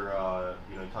picture,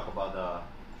 you talk about the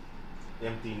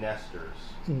empty nesters.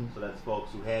 So that's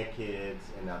folks who had kids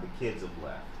and now the kids have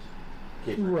left.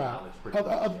 Kids are in college pretty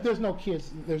much. There's no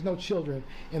kids, there's no children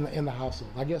in the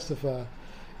household. I guess if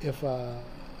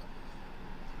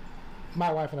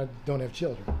my wife and I don't have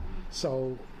children,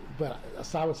 so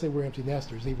I would say we're empty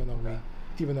nesters, even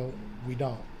though we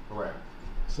don't. Right.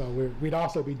 So we'd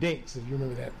also be dinks, if you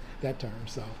remember that term.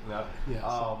 So yep.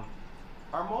 Yeah.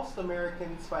 Are most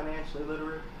Americans financially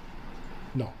literate?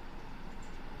 No.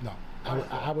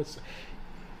 I would say,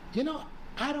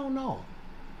 I don't know.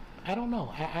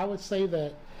 I would say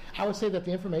that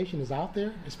the information is out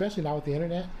there, especially now with the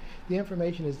internet. The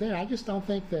information is there. I just don't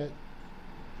think that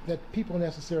people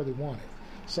necessarily want it.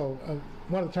 So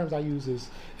one of the terms I use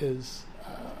is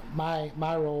my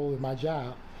role in my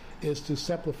job is to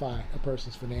simplify a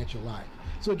person's financial life.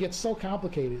 So it gets so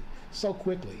complicated so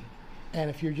quickly, and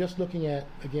if you're just looking at,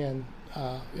 again,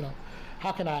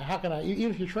 how can I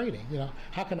even if you're trading,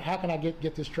 how can I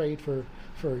get this trade for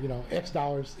X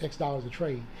dollars a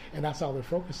trade, and that's all their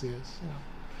focus is.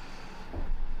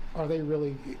 Are they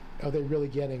really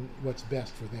getting what's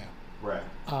best for them? Right.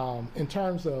 In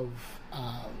terms of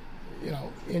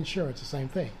insurance, the same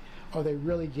thing. Are they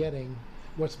really getting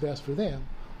what's best for them,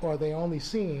 or are they only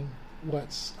seeing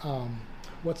what's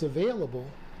available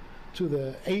to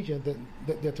the agent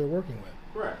that they're working with?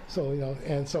 Right. So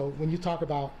and so when you talk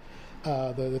about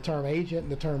the term agent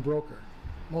and the term broker,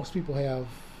 most people have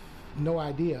no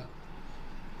idea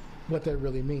what that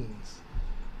really means.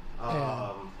 Can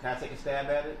I take a stab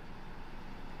at it?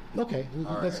 Okay,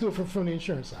 let's do it from the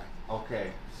insurance side.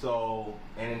 Okay, so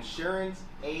an insurance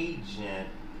agent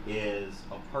is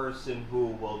a person who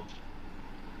will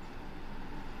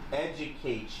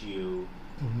educate you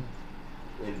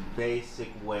in basic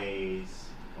ways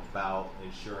about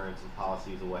insurance and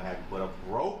policies and what have you. But a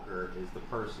broker is the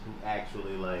person who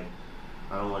actually,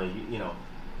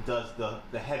 does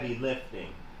the heavy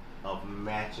lifting of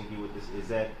matching you with this. Is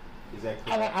that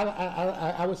correct?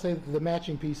 I would say the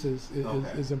matching piece is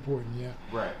important. Yeah.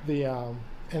 Right. The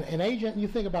an agent. You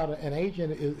think about it, an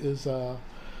agent is a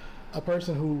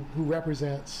person who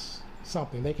represents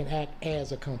something. They can act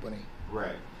as a company.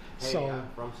 Right. Hey, So I'm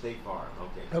from State Farm.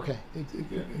 Okay.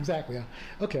 Exactly.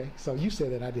 Okay, so you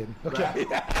said it, I didn't. Okay. Right.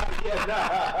 Yeah,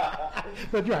 no.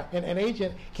 But you're right. An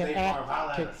agent can State act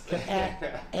Farm, can act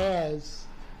as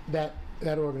that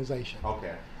organization.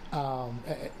 Okay.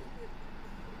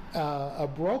 A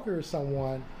broker is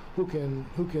someone who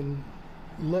can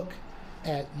look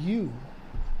at you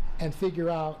and figure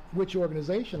out which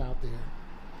organization out there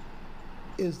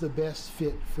is the best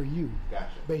fit for you. Gotcha.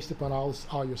 Based upon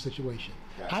all your situation.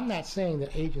 Gotcha. I'm not saying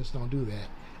that agents don't do that.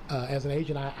 As an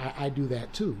agent, I do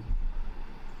that too.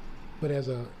 But as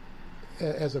a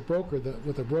broker,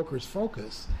 with a broker's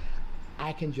focus,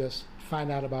 I can just find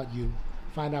out about you,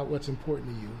 find out what's important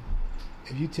to you.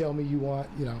 If you tell me you want,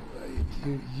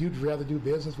 you'd rather do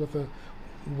business with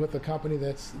a company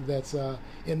that's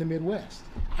in the Midwest,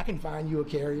 I can find you a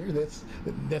carrier that's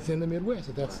in the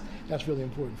Midwest. That's really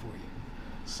important for you.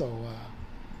 So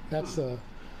that's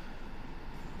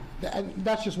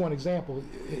just one example.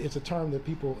 It's a term that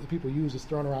people use. It's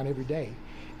thrown around every day,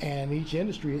 and each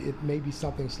industry it may be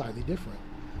something slightly different.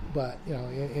 But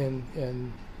in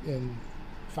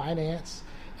finance,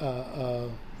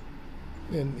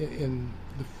 in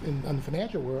the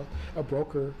financial world, a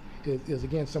broker is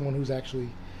again someone who's actually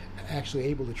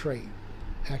able to trade,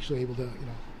 actually able to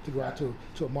go out to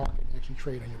a market and actually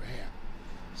trade on your behalf.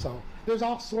 So there's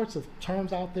all sorts of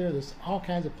terms out there. There's all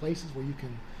kinds of places where you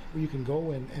can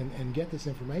go and get this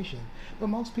information. But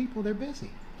most people, they're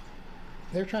busy.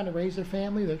 They're trying to raise their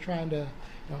family. They're trying to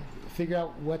figure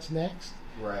out what's next.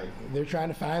 Right. They're trying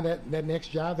to find that next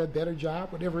job, that better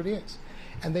job, whatever it is.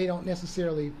 And they don't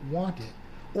necessarily want it,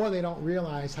 or they don't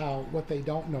realize how what they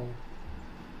don't know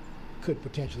could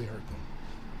potentially hurt them.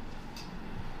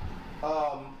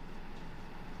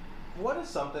 What is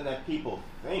something that people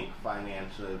think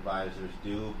financial advisors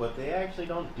do, but they actually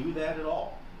don't do that at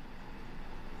all?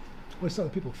 What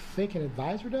something people think an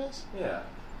advisor does? Yeah.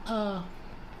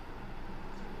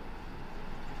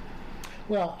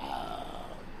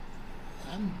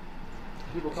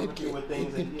 People come to you with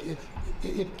things.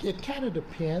 It kind of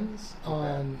depends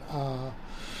on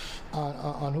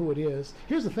who it is.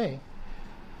 Here's the thing: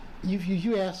 you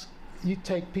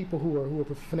take people who are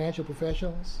financial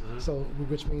professionals, so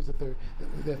which means that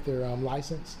they're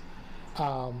licensed.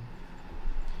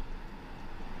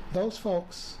 Those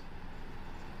folks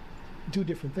do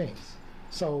different things.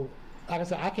 So, like I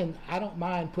said, I don't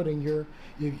mind putting your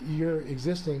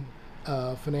existing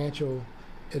financial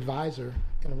advisor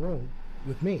in a room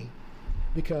with me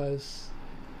because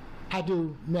I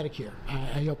do Medicare. I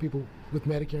help people with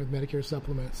Medicare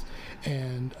supplements,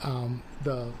 and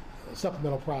the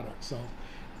supplemental products. So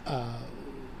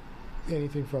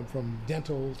anything from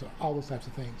dental to all those types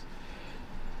of things.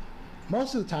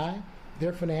 Most of the time,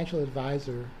 their financial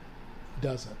advisor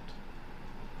doesn't.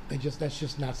 That's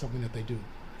just not something that they do.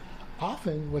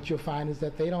 Often, what you'll find is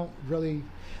that they don't really.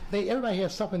 Everybody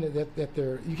has something that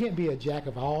they're. You can't be a jack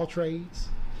of all trades,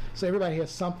 so everybody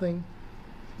has something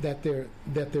that they're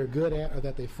good at or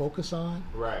that they focus on.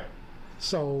 Right.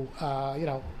 So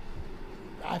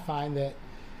I find that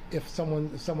if someone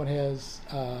has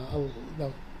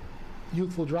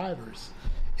youthful drivers,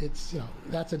 it's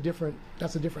that's a different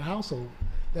household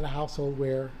than a household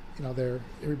where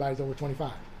everybody's over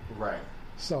 25. Right.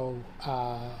 So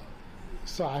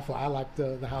I like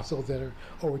the households that are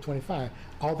over 25.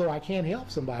 Although I can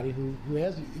help somebody who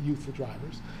has youthful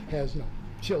drivers, has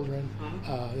children,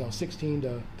 16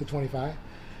 to 25,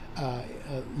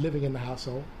 living in the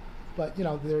household. But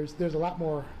there's a lot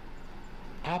more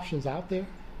options out there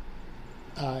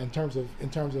in terms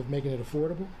of making it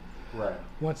affordable. Right.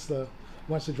 Once the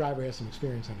driver has some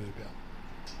experience under the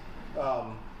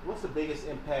belt. What's the biggest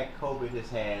impact COVID has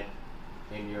had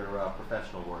in your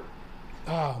professional work?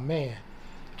 Oh man,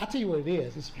 I'll tell you what it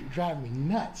is. It's driving me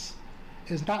nuts.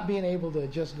 It's not being able to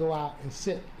just go out and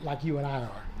sit like you and I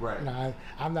are. Right.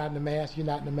 I'm not in the mask. You're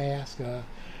not in the mask.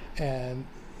 And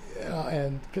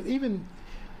because even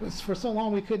for so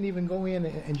long we couldn't even go in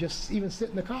and just even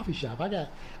sit in the coffee shop. I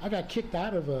got kicked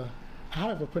out of a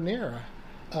Panera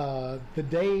the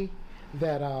day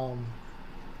that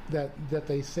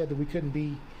they said that we couldn't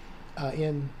be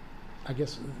in. I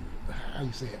guess how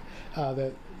you say it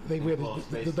that. We had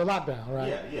the lockdown,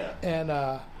 right? Yeah. And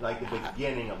like the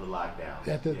beginning of the lockdown.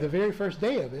 At the very first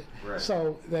day of it. Right.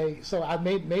 So I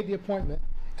made the appointment,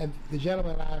 and the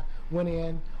gentleman and I went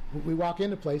in. We walk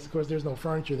into the place. Of course, there's no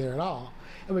furniture there at all,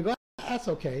 and we go. That's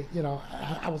okay.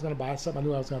 I was going to buy something. I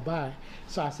knew I was going to buy.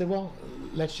 So I said, well,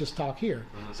 let's just talk here.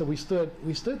 Mm-hmm. So we stood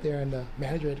there, and the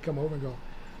manager had to come over and go,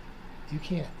 You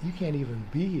can't even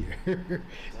be here.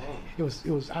 It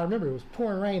was. I remember it was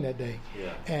pouring rain that day.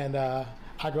 Yeah. And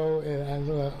I go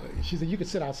and she said, "You could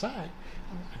sit outside."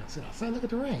 I don't sit outside. Look at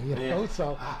the rain, Yeah.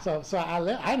 So I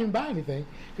left. I didn't buy anything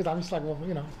because I'm just like, well,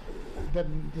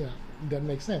 doesn't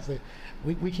make sense.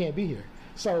 We can't be here.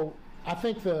 So I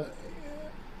think the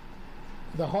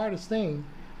hardest thing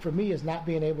for me is not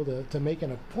being able to make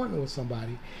an appointment with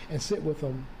somebody and sit with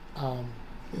them,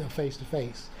 face to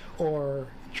face, or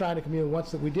trying to commune.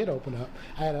 Once that we did open up,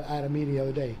 I had a meeting the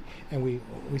other day, and we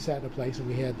sat in a place and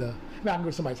we had I can go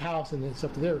to somebody's house and it's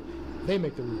up to they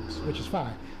make the rules, which is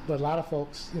fine. But a lot of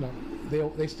folks,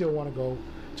 they still want to go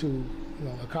to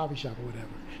a coffee shop or whatever.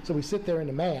 So we sit there in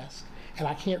the mask, and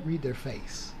I can't read their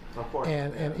face. Of course.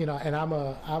 And I'm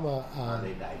a. Are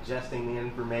they digesting the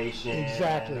information?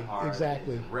 Exactly. Are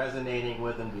they resonating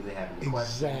with them? Do they have any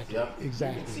questions? Yep.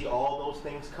 Exactly. You can see all those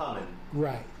things coming.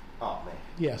 Right. Oh man.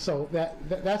 Yeah. So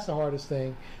that's the hardest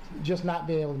thing, just not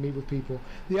being able to meet with people.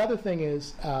 The other thing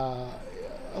is a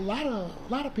lot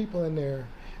of people in their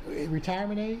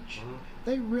retirement age,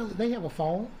 Mm-hmm. they have a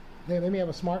phone. They may have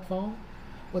a smartphone,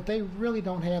 but they really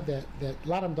don't have that. A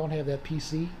lot of them don't have that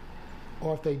PC,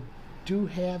 or if they do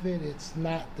have it, it's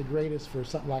not the greatest for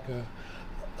something like a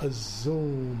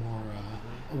Zoom or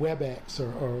a WebEx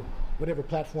or whatever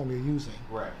platform you're using.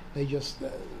 Right. They just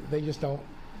don't.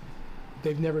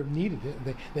 They've never needed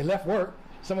it. They left work.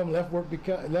 Some of them left work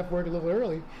a little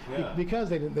early because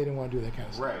they didn't want to do that kind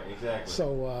of stuff. Right. Exactly.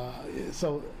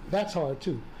 So that's hard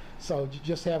too. So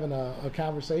just having a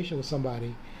conversation with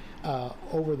somebody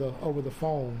over the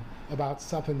phone about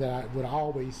something that I would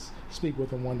always speak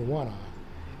with them one-to-one on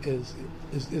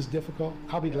is difficult.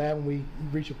 I'll be glad when we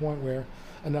reach a point where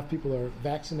enough people are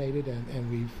vaccinated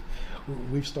and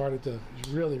we've started to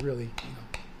really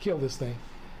kill this thing,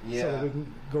 so that we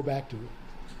can go back to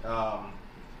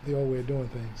the old way of doing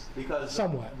things. Because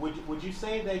somewhat. Would you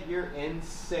say that you're in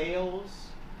sales,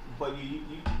 but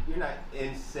you're not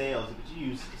in sales, but you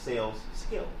use sales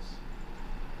skills?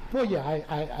 Well,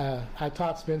 yeah, I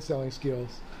taught spin selling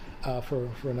skills for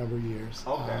a number of years.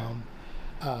 Okay.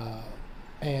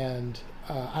 And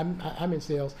I'm in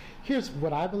sales. Here's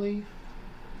what I believe.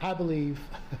 I believe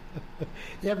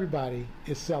everybody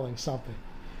is selling something.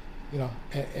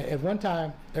 At one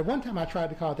time I tried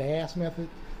to call it the ass method.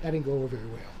 That didn't go over very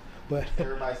well. But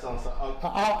everybody's selling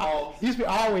something. Used to be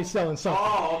always selling something.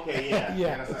 Oh, okay, yeah.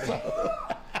 Yeah.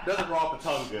 Doesn't roll off the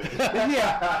tongue good.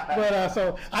 Yeah, but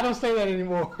so I don't say that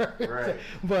anymore. Right.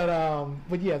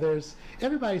 But yeah,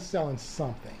 everybody's selling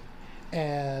something,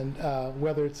 and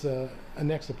whether it's a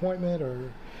next appointment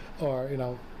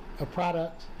or a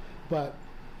product. But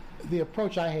the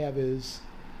approach I have is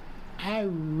I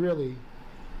really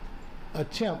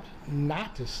attempt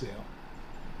not to sell,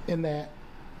 in that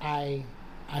I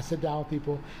sit down with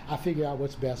people, I figure out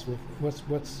what's best with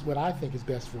what I think is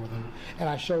best for them, and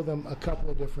I show them a couple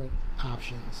of different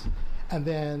options, and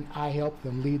then I help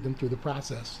them, lead them through the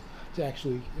process to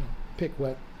actually pick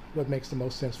what makes the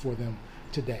most sense for them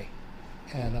today.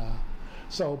 And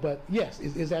but yes,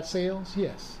 is that sales?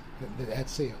 Yes,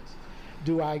 that's sales.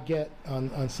 Do I get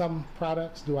on some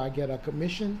products? Do I get a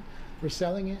commission for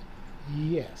selling it?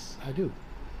 Yes, I do.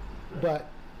 But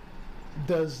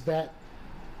does that,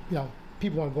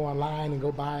 people want to go online and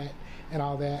go buy it and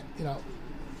all that?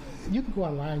 You can go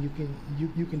online. You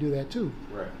can do that too.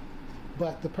 Right.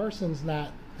 But the person's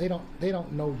not. They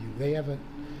don't know you. They haven't.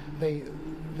 They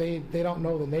don't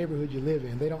know the neighborhood you live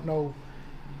in. They don't know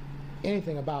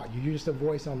anything about you. You're just a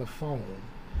voice on the phone.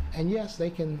 And yes, they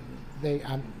can.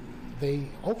 They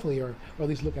hopefully are, or at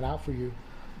least looking out for you,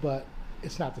 but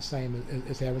it's not the same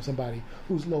as having somebody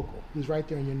who's local, who's right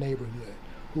there in your neighborhood,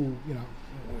 who,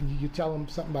 when you tell them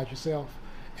something about yourself,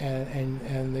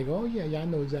 and they go, oh yeah, I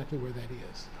know exactly where that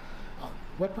is.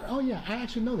 Oh yeah, I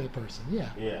actually know that person.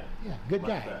 Yeah, good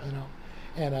guy.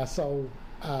 And so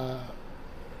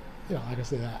like I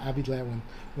said, I'd be glad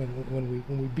when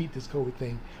we beat this COVID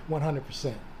thing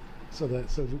 100%, so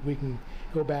that we can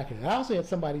go back. And I also had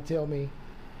somebody tell me,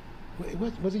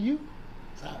 was it you?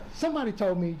 Somebody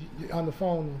told me on the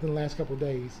phone within the last couple of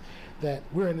days that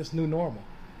we're in this new normal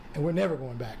and we're never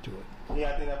going back to it.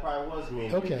 Yeah, I think that probably was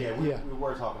me. Okay, we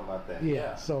were talking about that.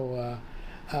 Yeah. So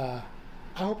I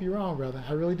hope you're wrong, brother.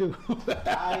 I really do.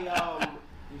 I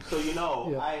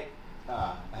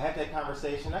had that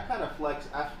conversation. I kind of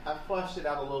I fleshed it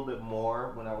out a little bit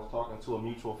more when I was talking to a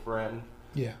mutual friend.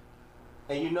 Yeah.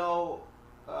 And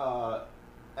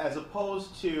as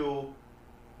opposed to,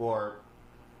 or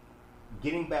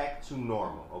getting back to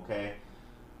normal, okay?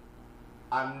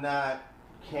 I'm not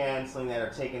canceling that or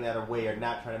taking that away or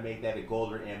not trying to make that a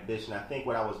goal or ambition. I think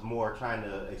what I was more trying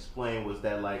to explain was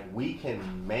that, like, we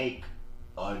can make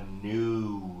a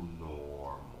new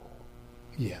normal.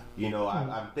 Yeah.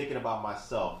 I'm thinking about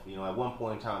myself. At one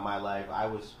point in time in my life, I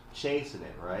was chasing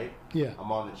it, right? Yeah.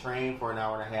 I'm on the train for an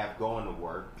hour and a half going to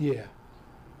work. Yeah.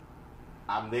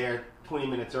 I'm there 20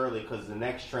 minutes early because the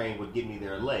next train would get me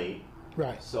there late.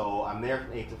 Right. So I'm there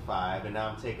from 8 to 5, and now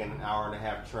I'm taking an hour and a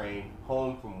half train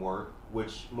home from work,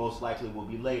 which most likely will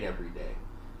be late every day.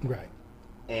 Right.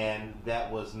 And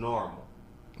that was normal.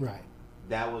 Right.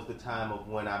 That was the time of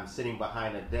when I'm sitting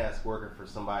behind a desk working for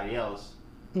somebody else,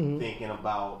 thinking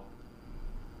about,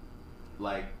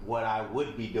 like, what I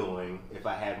would be doing if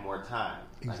I had more time.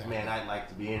 Exactly. Like, man, I'd like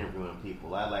to be interviewing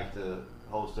people. I'd like to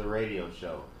host a radio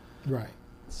show. Right.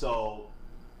 So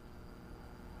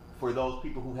for those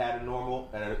people who had a normal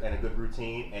and a good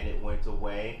routine and it went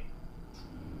away,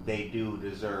 they do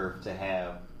deserve to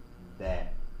have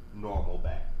that normal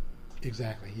back.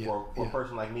 Exactly. Yeah. For a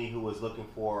person like me who was looking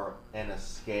for an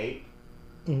escape,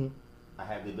 I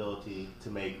have the ability to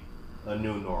make a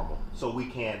new normal. So we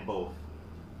can both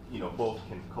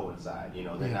can coincide. They're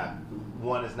not,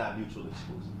 one is not mutually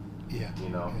exclusive. Yeah.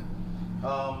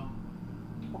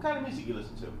 What kind of music you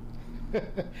listen to?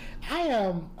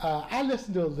 I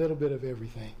listen to a little bit of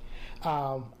everything.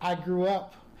 I grew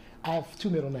up, I have two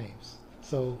middle names.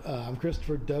 So I'm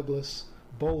Christopher Douglas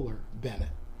Bowler Bennett.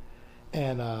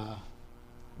 And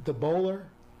the Bowler,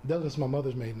 Douglas is my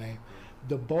mother's maiden name.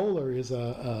 The Bowler is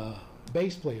a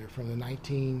bass player from the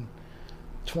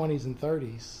 1920s and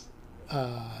 30s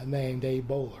named Dave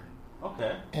Bowler.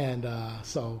 Okay. And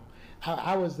so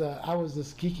I was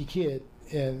this geeky kid,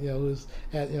 and who was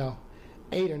at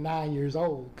 8 or 9 years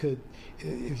old, could,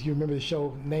 if you remember the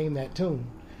show Name That Tune,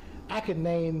 I could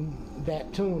name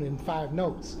that tune in 5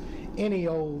 notes. Any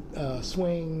old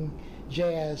swing,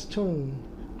 jazz tune,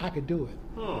 I could do it.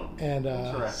 And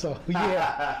so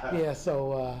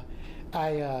so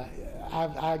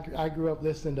I grew up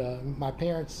listening to my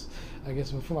parents. I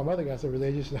guess before my mother got so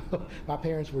religious, my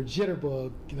parents were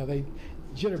jitterbug. They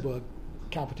jitterbug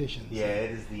competitions. Yeah,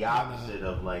 it is the opposite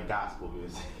of like gospel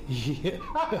music.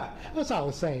 Yeah, it's all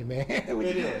the same, man. It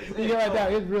is.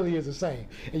 It really is the same.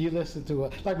 And you listen to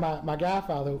like my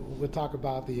godfather would talk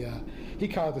about he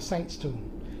called it the Saints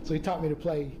tune. So he taught me to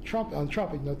play trumpet.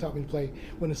 Taught me to play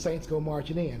When the Saints Go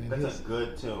Marching In. And that's a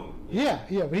good tune. Yeah,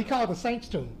 but he called it the Saints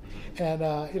tune, and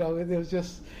it was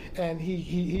just, and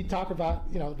he talked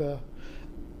about the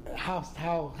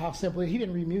how simply he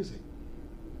didn't read music.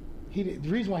 The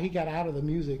reason why he got out of the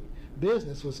music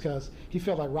business was because he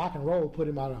felt like rock and roll put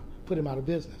him out of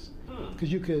business. Because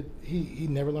he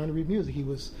never learned to read music. He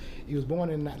was born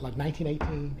in like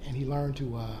 1918, and he learned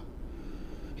to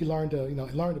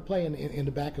play in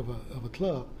the back of a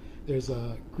club. There's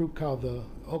a group called the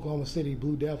Oklahoma City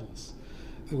Blue Devils,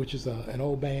 which is an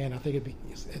old band. I think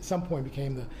at some point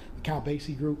became the Count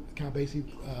Basie group, Count Basie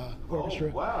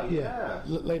Orchestra. Oh, wow, yeah.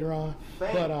 Later on.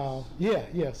 Famous. But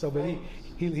yeah. So, but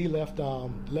he left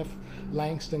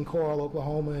Langston, Coral,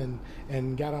 Oklahoma,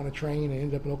 and got on a train and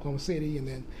ended up in Oklahoma City, and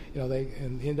then they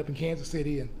ended up in Kansas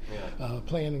City and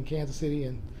playing in Kansas City,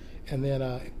 and then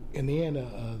in the end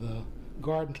the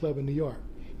Garden Club in New York.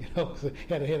 So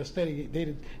had a steady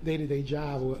day-to-day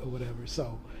job or whatever.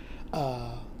 So,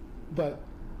 but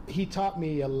he taught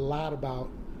me a lot about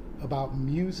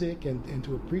music and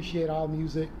to appreciate all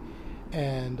music,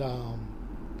 and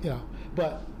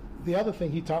But the other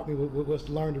thing he taught me was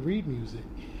to learn to read music.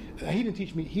 He didn't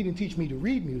teach me to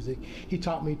read music. He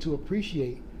taught me to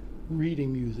appreciate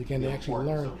reading music and to actually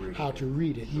learn how to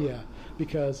read it. Sure. Yeah,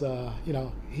 because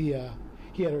he had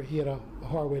a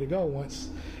hard way to go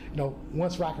once.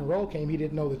 Once rock and roll came, he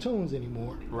didn't know the tunes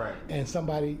anymore. Right. And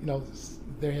somebody,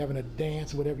 they're having a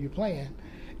dance or whatever you're playing,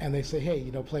 and they say,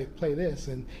 hey, play this,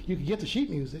 and you can get the sheet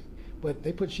music, but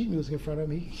they put sheet music in front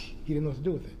of him. He didn't know what to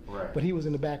do with it. Right. But he was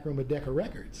in the back room of Decca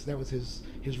Records. That was his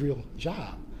real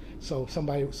job. So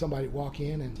somebody walk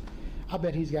in, and I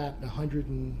bet he's got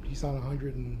he's on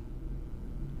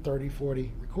 130,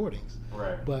 40 recordings.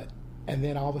 Right. And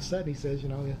then all of a sudden he says,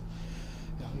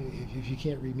 if you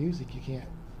can't read music, you can't.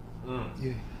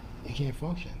 You can't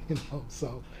function,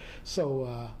 So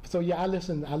yeah, I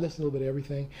listen a little bit of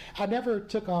everything. I never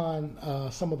took on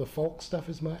some of the folk stuff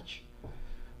as much,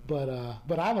 but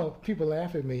people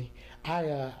laugh at me.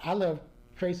 I love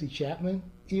Tracy Chapman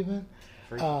even.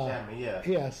 Tracy Chapman, yeah.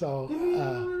 Yeah, so.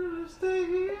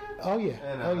 Oh yeah,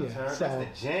 That's the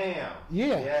jam.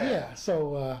 Yeah.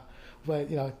 So,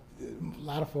 but a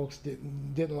lot of folks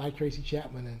didn't like Tracy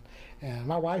Chapman, and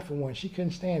my wife, for one, she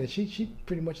couldn't stand it. She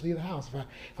pretty much leave the house if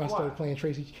I started playing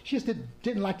Tracy. She just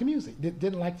didn't like the music,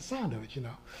 didn't like the sound of it,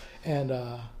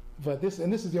 And but this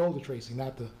is the older Tracy,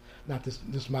 not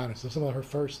this modern stuff. Some of her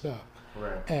first stuff.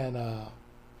 Right. And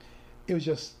it was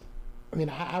just, I'm one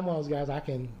of those guys. I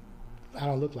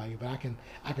don't look like it, but I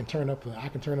can turn up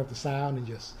the sound and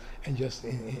just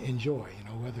enjoy.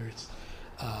 Whether it's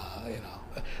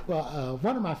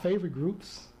one of my favorite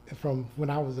groups from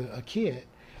when I was a kid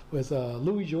was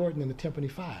Louis Jordan and the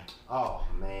Tympany Five. Oh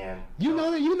man! You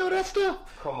know that stuff?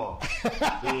 Come on,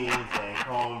 beans and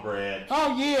cornbread.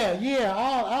 Oh yeah,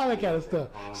 all that kind of stuff.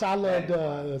 So I loved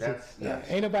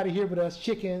Ain't Nobody Here But Us,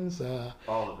 Chickens.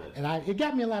 All of it. And it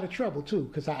got me in a lot of trouble too,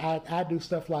 because I do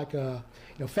stuff like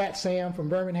Fat Sam from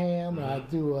Birmingham. Mm-hmm. I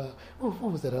do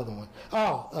what was that other one?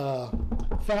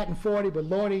 Fat and 40, but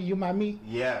Lordy, you my meat.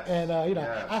 Yeah. And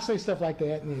I say stuff like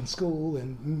that in school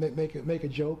and make a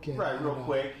joke. And, real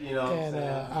quick, And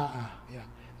yeah.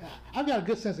 I've got a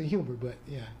good sense of humor, but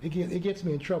yeah, it gets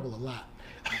me in trouble a lot.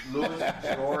 Louis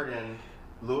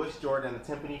Jordan and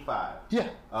the Tympany Five. Yeah.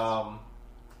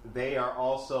 They are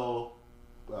also,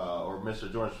 or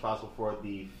Mr. Jordan's responsible for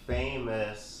the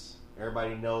famous,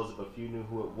 everybody knows, if a few knew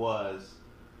who it was,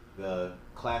 the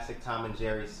classic Tom and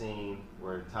Jerry scene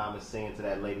where Tom is singing to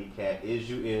that lady cat, "Is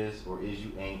you is or is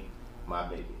you ain't my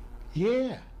baby."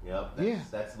 Yeah. Yep.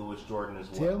 That's Louis Jordan as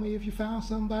well. Tell me if you found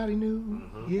somebody new.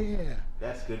 Mm-hmm. Yeah.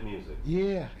 That's good music.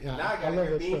 Yeah. Now I got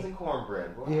your beans and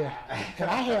cornbread. Boy. Yeah. And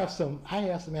I have some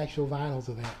actual vinyls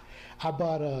of that. I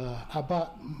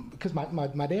bought because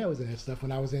my dad was in that stuff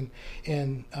when I was in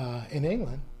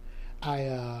England.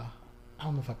 I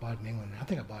don't know if I bought it in England. I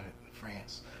think I bought it in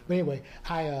France. But anyway,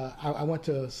 I went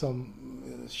to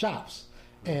some shops,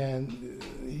 and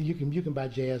you can buy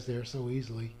jazz there so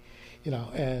easily,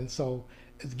 and so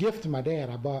as a gift to my dad,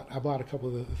 I bought a couple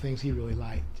of the things he really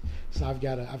liked. So I've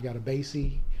got a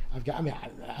Basie. I don't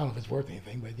know if it's worth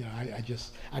anything, but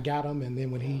I got him, and then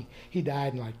when he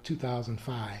died in like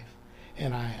 2005,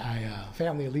 and I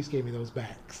family at least gave me those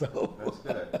back. So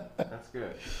that's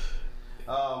good.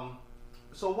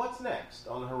 So what's next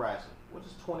on the horizon? What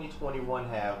does 2021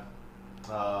 have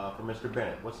for Mr.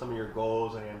 Bennett? What's some of your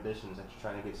goals and ambitions that you're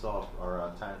trying to get solved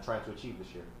or trying to achieve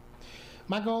this year?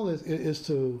 My goal is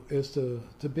to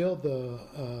build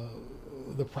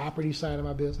the property side of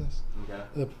my business, okay.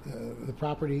 the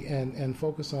property, and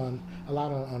focus on a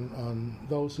lot on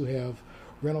those who have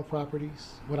rental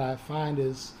properties. What I find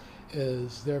is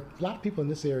there are a lot of people in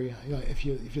this area. If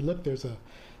you look, there's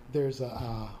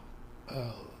a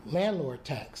landlord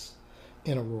tax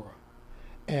in Aurora,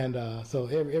 and so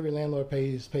every landlord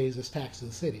pays this tax to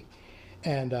the city,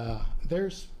 and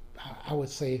there's I would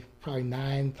say probably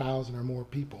 9,000 or more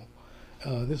people.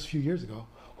 This was a few years ago,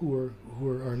 or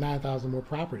 9,000 more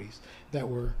properties that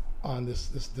were on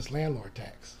this landlord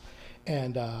tax,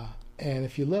 and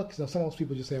if you look, some of those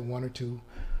people just have one or two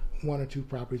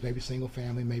properties, maybe single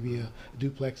family, maybe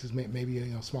duplexes,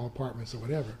 maybe small apartments or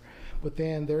whatever. But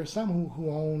then there are some who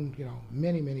own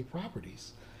many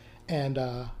properties, and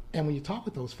when you talk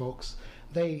with those folks,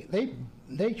 they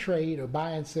trade or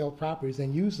buy and sell properties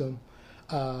and use them.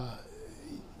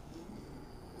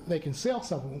 They can sell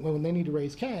something when they need to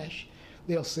raise cash.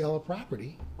 They'll sell a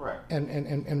property, right,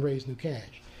 and raise new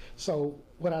cash. So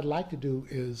what I'd like to do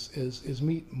is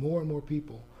meet more and more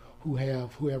people who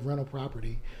have rental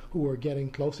property, who are getting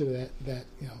closer to that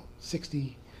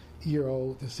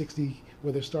 60-year-old, the 60,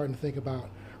 where they're starting to think about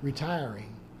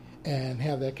retiring, and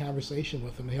have that conversation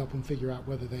with them and help them figure out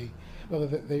whether they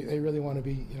really want to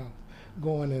be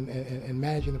going and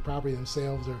managing the property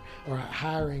themselves, or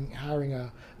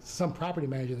hiring some property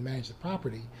manager to manage the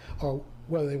property, or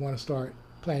whether they want to start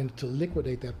planning to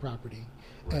liquidate that property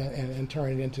and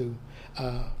turn it into.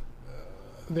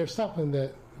 There's something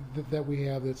that we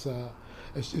have that's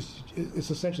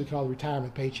it's essentially called a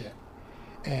retirement paycheck,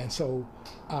 and so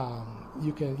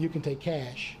you can take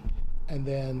cash, and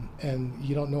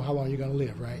you don't know how long you're going to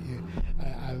live, right?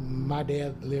 My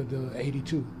dad lived to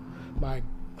 82. My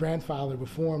grandfather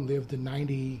before him lived to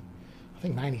 90, I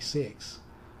think 96.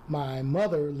 My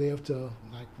mother lived to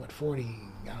 40, I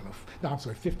don't know, no, I'm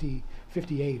sorry, 50,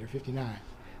 58 or 59.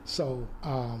 So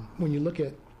when you look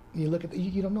at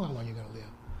you don't know how long you're going to live,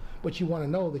 but you want to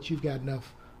know that you've got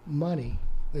enough money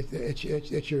that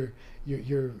your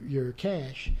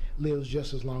cash lives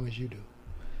just as long as you do.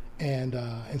 And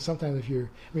sometimes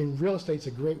real estate's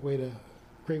a great way to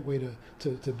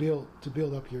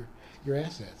build up your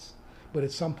assets, but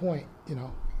at some point you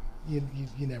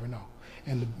never know,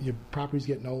 and your property's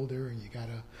getting older, and you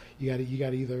gotta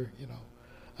either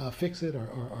fix it or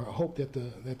hope that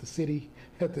the city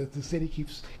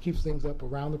keeps things up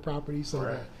around the property, so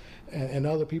right, that and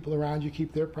other people around you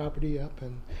keep their property up,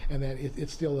 and that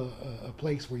it's still a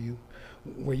place where you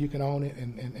can own it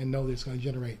and know that it's going to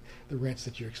generate the rents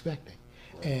that you're expecting.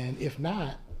 And if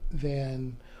not,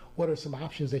 then what are some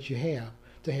options that you have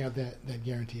to have that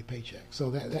guaranteed paycheck? So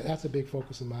that's a big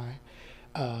focus of mine.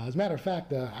 As a matter of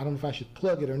fact, I don't know if I should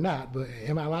plug it or not, but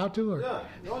am I allowed to? Or? Yeah,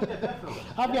 definitely.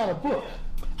 I've got a book.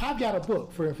 I've got a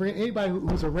book for anybody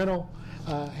who's a rental,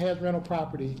 has rental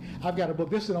property. I've got a book.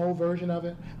 This is an old version of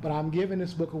it, but I'm giving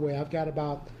this book away. I've got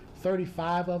about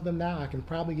 35 of them now. I can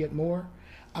probably get more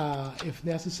if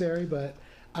necessary, but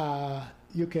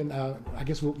you can. I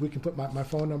guess we can put my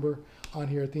phone number on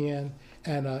here at the end.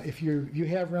 And if you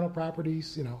have rental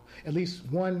properties, at least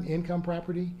one income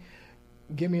property,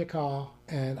 give me a call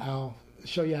and I'll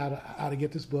show you how to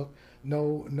get this book.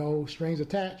 No strings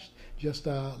attached. Just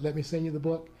let me send you the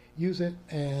book. Use it,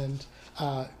 and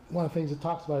one of the things it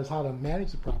talks about is how to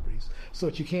manage the properties so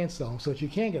that you can sell them, so that you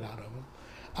can get out of them.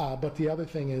 But the other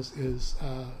thing is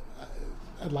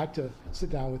I'd like to sit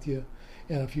down with you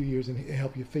in a few years and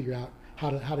help you figure out how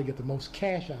to get the most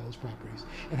cash out of those properties,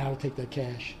 and how to take that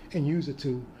cash and use it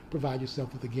to provide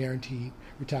yourself with a guaranteed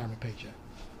retirement paycheck.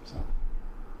 So.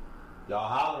 Y'all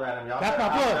holler at him. That's my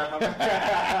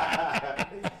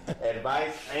book.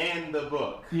 Advice and the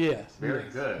book. Yes. Very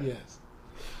good. Yes.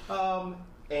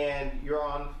 And you're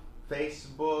on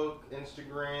Facebook,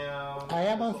 Instagram. I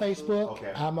am on Facebook.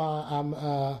 Okay. I'm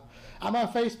on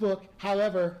Facebook.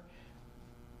 However,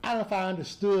 I don't know if I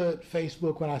understood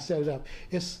Facebook when I set it up.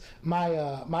 It's my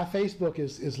Facebook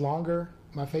is longer.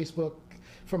 My Facebook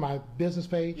for my business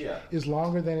page is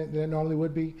longer than it normally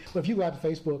would be. But if you go out to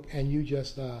Facebook and you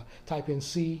just type in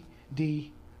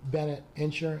C.D. Bennett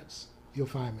Insurance, you'll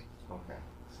find me. Okay.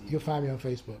 You'll find me on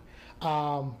Facebook.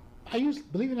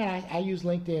 Believe it or not, I use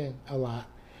LinkedIn a lot.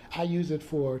 I use it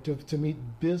to meet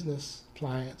business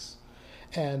clients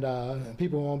and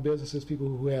people who own businesses, people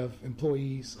who have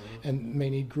employees and may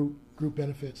need group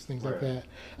benefits, things like that.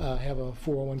 Have a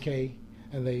 401k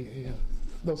and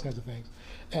those kinds of things.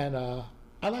 And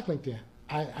I like LinkedIn.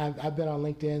 I've been on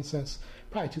LinkedIn since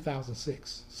probably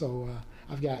 2006. So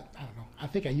I've got, I don't know, I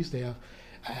think I used to have,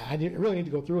 I really need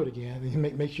to go through it again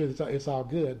and make sure that it's all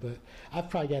good, but I've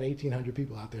probably got 1,800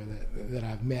 people out there that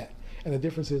I've met. And the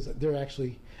difference is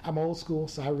I'm old school,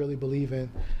 so I really believe in,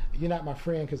 you're not my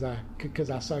friend because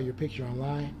I saw your picture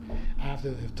online. I have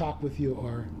to have talked with you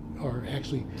or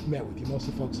actually met with you. Most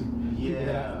of the folks are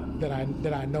people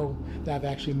that I know that I've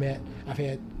actually met. I've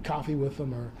had coffee with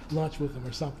them or lunch with them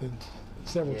or something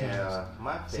several times. Yeah,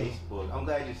 my Facebook. I'm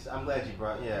glad you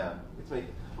brought. Yeah,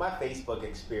 my Facebook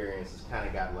experience has kind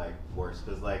of got worse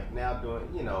because now doing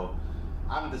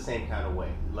I'm the same kind of way.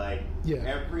 Like Yeah.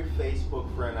 every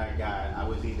Facebook friend I got, I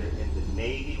was either in the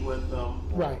Navy with them,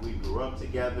 or Right. we grew up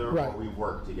together, Right. or we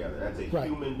worked together. That's a Right.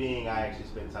 human being I actually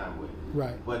spend time with.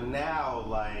 Right. But now,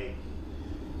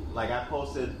 like I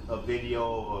posted a video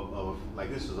of like,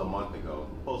 this was a month ago.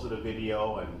 Posted a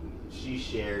video and she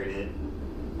shared it,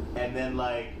 and then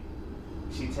like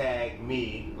she tagged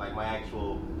me, like my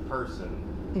actual person,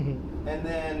 Mm-hmm. and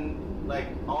then like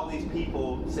all these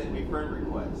people sent me friend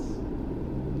requests.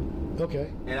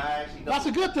 Okay. And I actually don't, That's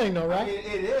a good thing, though, right? I mean,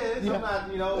 it is. Yeah.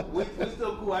 I'm not, we're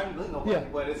still cool. I didn't really nobody, Yeah.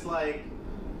 but it's like,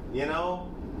 it's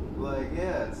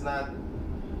not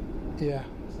Yeah.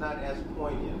 as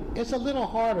poignant. It's a little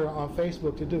harder on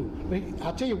Facebook to do. But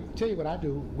I'll tell you what I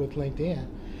do with LinkedIn.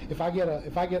 If I get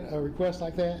a request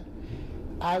like that,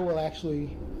 I will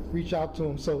actually reach out to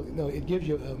them. So it gives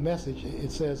you a message. It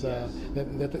says Yes.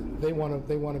 that they want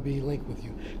to be linked with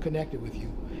you, connected with you,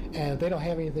 and if they don't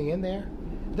have anything in there,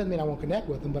 it doesn't mean I won't connect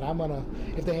with them. But I'm gonna,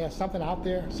 if they have something out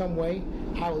there some way,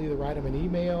 I will either write them an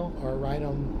email or write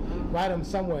them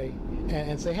some way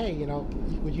and say, hey,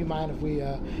 would you mind if we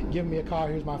give me a call?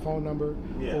 Here's my phone number,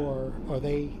 Yeah. or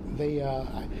they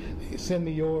send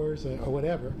me yours or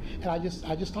whatever, and I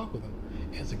just talk with them.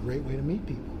 It's a great way to meet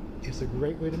people. It's a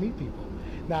great way to meet people.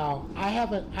 Now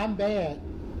I'm bad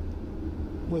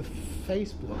with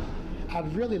Facebook.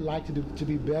 I'd really like to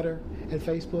be better at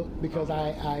Facebook because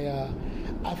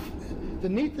the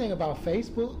neat thing about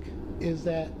Facebook is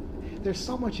that there's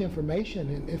so much information,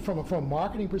 and from a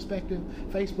marketing perspective,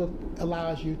 Facebook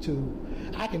allows you to.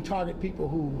 I can target people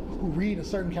who read a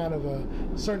certain kind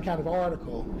of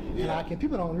article, and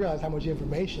people don't realize how much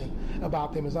information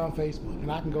about them is on Facebook,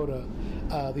 and I can go to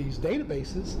these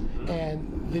databases,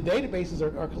 and the databases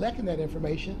are collecting that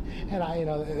information,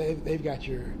 and they've got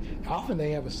often they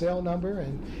have a cell number,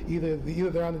 and either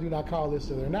they're on the do not call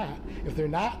list or they're not. If they're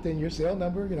not, then your cell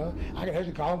number, I can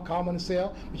actually call them on the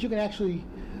cell, but you can actually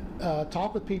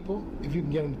talk with people. If you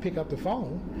can get them to pick up the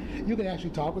phone, you can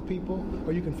actually talk with people,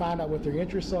 or you can find out what their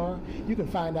interests are. You can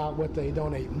find out what they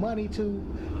donate money to,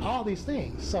 all these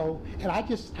things. So, and I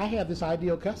have this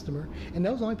ideal customer, and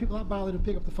those are the only people I bother to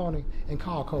pick up the phone and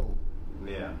call cold.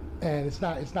 Yeah. And it's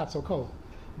not so cold.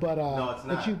 But no, it's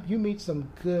not. But you meet some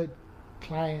good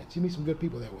clients. You meet some good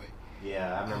people that way.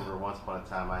 Yeah, I remember once upon a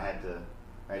time I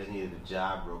just needed a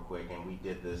job real quick, and we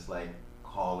did this like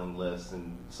calling lists,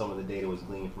 and some of the data was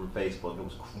gleaned from Facebook. It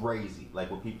was crazy.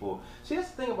 Like when people that's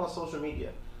the thing about social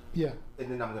media. Yeah. And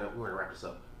then we're gonna wrap this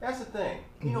up. That's the thing.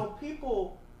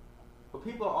 People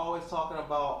are always talking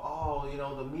about,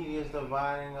 the media is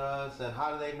dividing us, and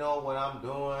how do they know what I'm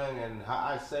doing, and how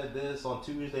I said this on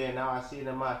Tuesday and now I see it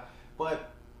in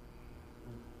but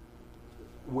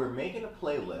we're making a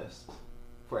playlist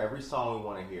for every song we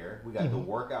want to hear. We got the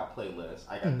workout playlist.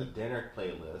 I got the dinner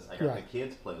playlist. I got the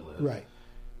kids playlist. Right.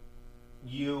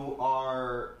 You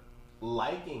are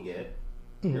liking it.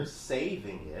 You're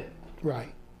saving it.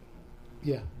 Right.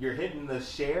 Yeah. You're hitting the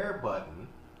share button.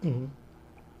 Mm-hmm.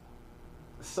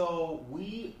 So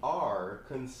we are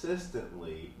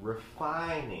consistently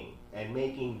refining and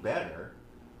making better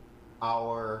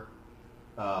our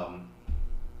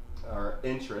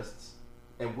interests,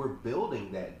 and we're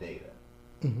building that data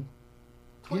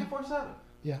 24/7.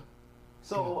 Yeah.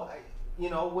 So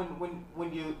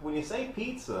when you say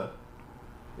pizza,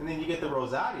 and then you get the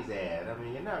Rosati's ad, I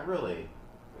mean, you're not really.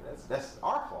 That's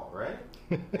our fault, right?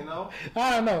 I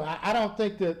don't know. I don't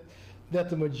think that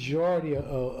the majority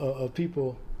of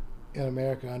people in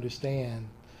America understand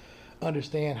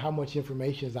how much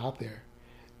information is out there.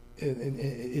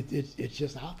 It's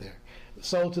just out there,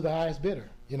 sold to the highest bidder.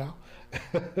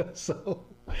 So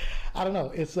I don't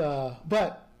know. It's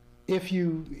but if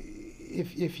you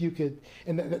could,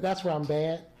 and that's where I'm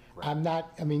bad. Right. I'm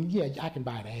not. I mean, yeah, I can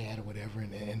buy an ad or whatever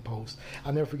and post.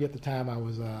 I'll never forget the time I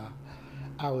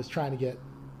was trying to get.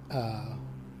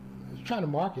 Trying to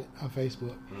market on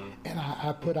Facebook, and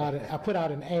I put out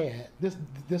an ad.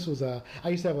 This was I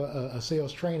used to have a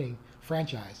sales training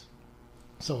franchise,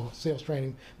 so sales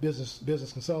training,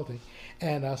 business consulting,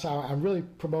 and so I'm really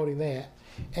promoting that.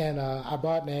 And I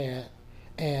bought an ad,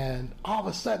 and all of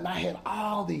a sudden I had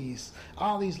all these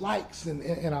likes,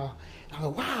 and I go,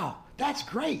 wow, that's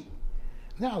great.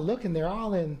 Now I look, and they're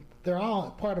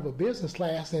all part of a business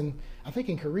class in, I think,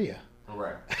 in Korea.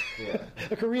 Right. Yeah.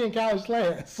 A Korean college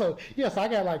class. So yes, I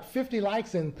got like 50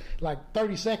 likes in like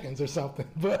 30 seconds or something.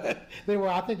 But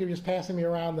I think they were just passing me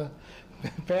around the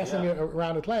class,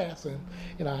 and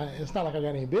it's not like I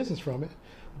got any business from it.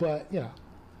 But I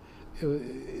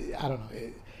don't know.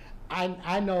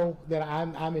 I know that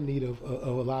I'm in need of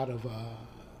a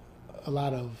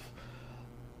lot of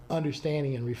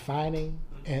understanding and refining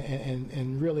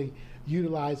and really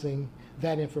utilizing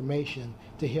that information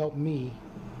to help me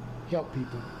help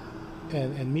people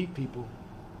and meet people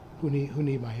who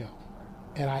need my help.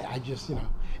 And I just, and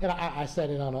I sat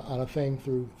in on a thing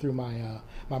through my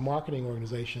my marketing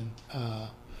organization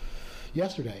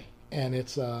yesterday, and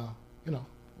it's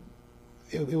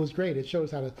it was great. It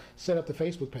shows how to set up the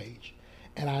Facebook page,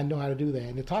 and I know how to do that.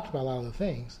 And it talked about a lot of the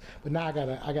things, but now I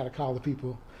gotta call the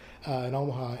people in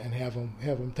Omaha and have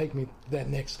them take me that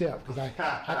next step, because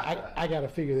I got to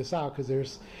figure this out, because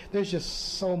there's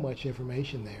just so much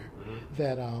information there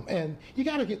that and you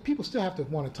got to get people still have to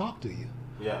want to talk to you.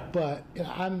 Yeah. But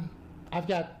I've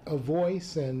got a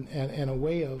voice and a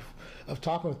way of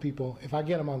talking with people. If I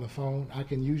get them on the phone, I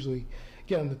can usually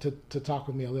get them to talk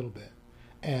with me a little bit.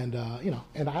 And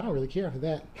and I don't really care for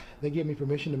that. They give me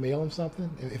permission to mail them something.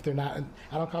 If they're not,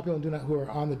 I don't call people who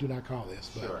are on the do not call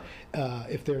list. But Sure.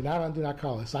 If they're not on do not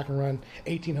call list, I can run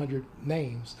 1,800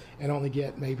 names and only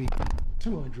get maybe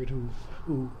 200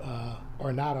 who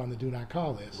are not on the do not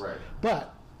call list. Right.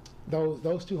 But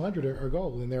those 200 are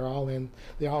gold, and they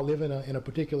all live in a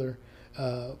particular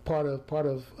part of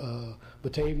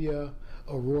Batavia,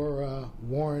 Aurora,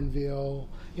 Warrenville,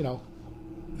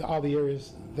 all the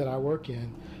areas that I work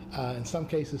in some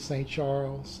cases St.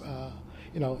 Charles,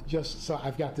 just so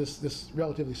I've got this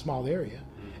relatively small area,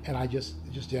 and I just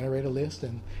generate a list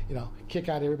and kick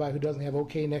out everybody who doesn't have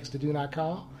OK next to do not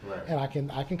call, right.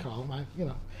 and I can call them.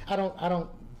 I don't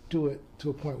do it to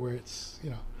a point where it's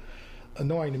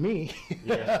annoying to me,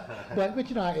 Yeah. but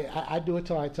I do it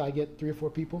till I get 3 or 4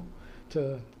 people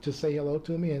to say hello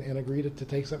to me and agree to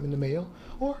take something in the mail,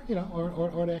 or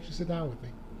or to actually sit down with me.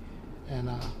 And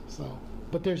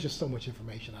but there's just so much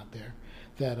information out there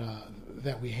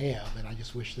that we have, and I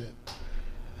just wish that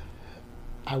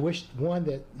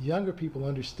that younger people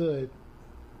understood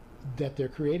that they're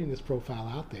creating this profile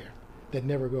out there that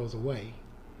never goes away,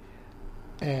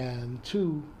 and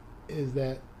 2 is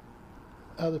that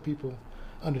other people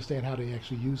understand how to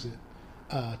actually use it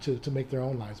to make their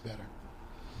own lives better,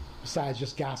 besides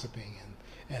just gossiping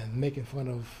and making fun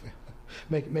of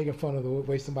making fun of the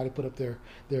way somebody put up their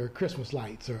Christmas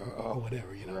lights or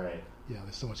whatever, Right. Yeah,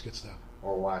 there's so much good stuff.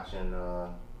 Or watching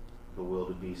the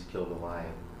wildebeest kill the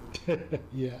lion.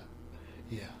 Yeah.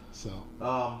 So.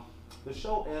 The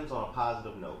show ends on a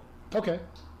positive note. Okay.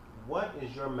 What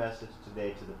is your message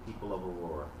today to the people of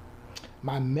Aurora?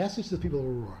 My message to the people of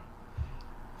Aurora,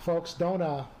 folks,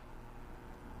 don't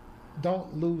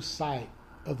lose sight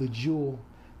of the jewel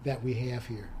that we have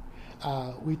here.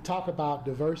 We talk about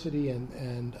diversity,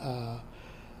 and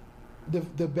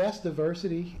the best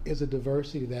diversity is a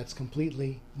diversity that's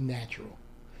completely natural,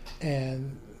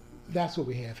 and that's what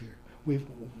we have here. We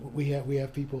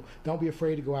have people. Don't be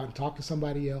afraid to go out and talk to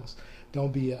somebody else.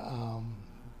 Don't be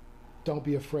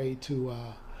afraid to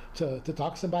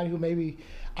talk to somebody who maybe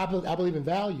I believe in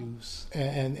values,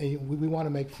 and we want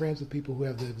to make friends with people who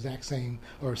have the exact same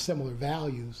or similar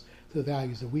values to the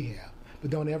values that we have.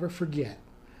 But don't ever forget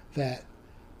that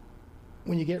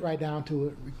when you get right down to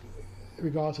it,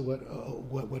 regardless of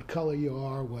what color you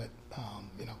are,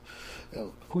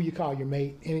 who you call your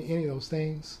mate, any of those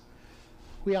things,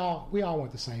 we all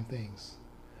want the same things.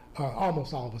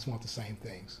 Almost all of us want the same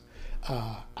things.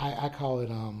 I call it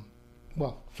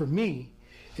for me,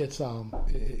 it's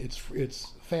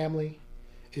family,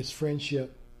 it's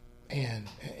friendship, and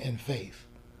faith.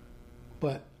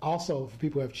 But also, for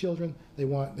people who have children, they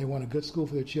want a good school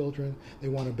for their children. They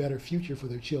want a better future for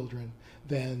their children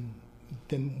than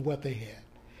what they had.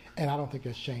 And I don't think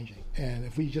that's changing. And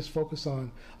if we just focus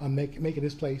on making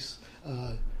this place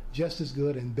just as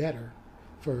good and better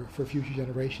for future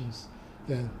generations,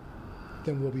 then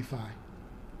we'll be fine.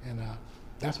 And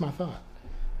that's my thought.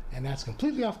 And that's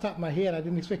completely off the top of my head. I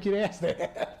didn't expect you to ask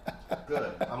that.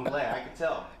 Good. I'm glad. I could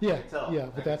tell. Yeah, I could tell. yeah,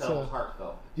 but that's it was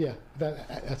heartfelt. Yeah,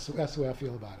 that's the way I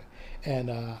feel about it. And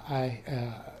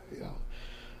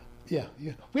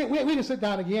we can sit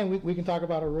down again. We can talk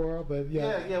about Aurora, but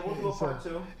Yeah, we'll do a part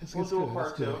 2. We'll do a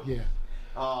part 2. Yeah.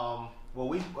 Well,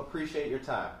 we appreciate your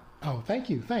time. Oh, thank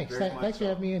you. Thanks for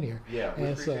having me in here. Yeah, we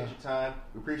appreciate your time.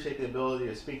 We appreciate the ability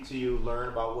to speak to you, learn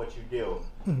about what you do,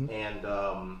 and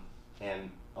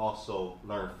also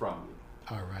learn from you.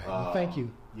 All right. Well, thank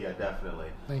you. Yeah, definitely.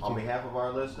 Thank On you. behalf of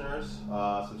our listeners,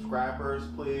 subscribers,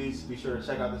 please be sure to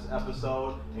check out this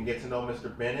episode and get to know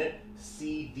Mr. Bennett,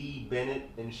 CD Bennett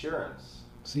Insurance.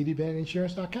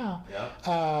 cdbennetinsurance.com.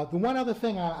 Yeah. The one other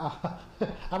thing, I'm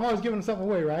always giving something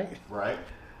away, right? Right.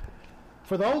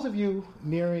 For those of you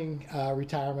nearing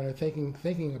retirement or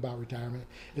thinking about retirement,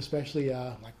 especially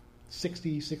like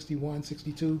 60, 61,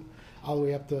 62, all the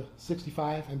way up to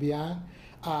 65 and beyond,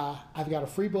 I've got a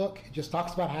free book. It just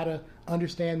talks about how to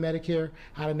understand Medicare,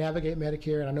 how to navigate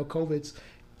Medicare. And I know COVID's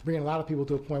bringing a lot of people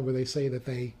to a point where they say that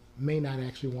they may not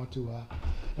actually want to,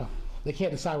 they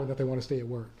can't decide whether they want to stay at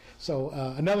work. So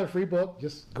another free book,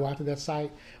 just go out to that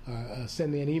site,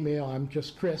 send me an email. I'm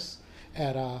just Chris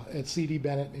at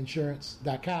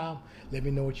cdbennettinsurance.com. Let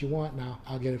me know what you want, and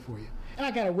I'll get it for you. And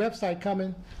I got a website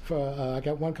coming for, I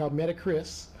got one called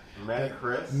MetaChris.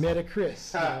 MetaChris,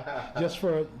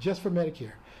 just for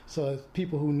Medicare. So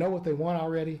people who know what they want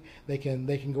already, they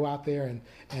can go out there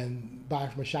and buy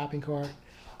from a shopping cart.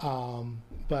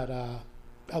 But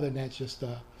other than that, it's just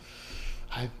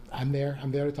I'm there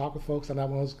to talk with folks. I'm not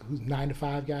one of those who's 9 to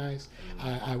 5 guys.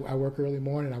 I work early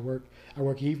morning. I work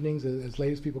evenings as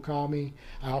late as people call me.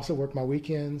 I also work my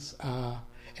weekends,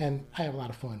 and I have a lot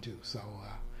of fun too. So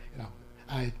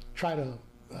I try to.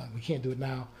 We can't do it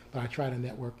now, but I try to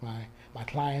network my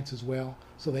clients as well,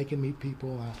 so they can meet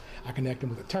people. I connect them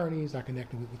with attorneys. I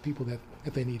connect them with people that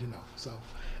they need to know. So,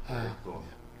 cool.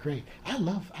 Great. I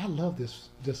love this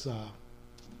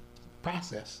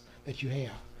process that you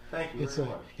have. Thank you very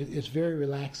much. It's very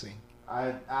relaxing.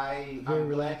 I'm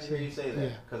glad to hear you say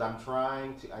that, because I'm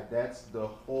trying to. That's the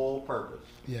whole purpose.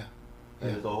 Yeah.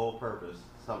 That is the whole purpose.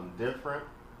 Something different.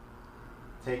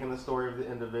 Taking the story of the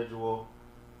individual.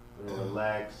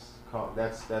 Relax, calm.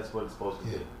 That's what it's supposed to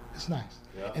do. It's nice,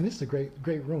 and this is a great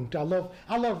room. I love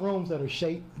rooms that are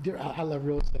shaped. I love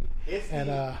real estate. I'm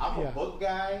a book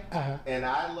guy, and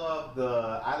I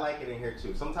like it in here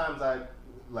too. Sometimes I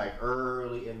like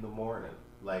early in the morning,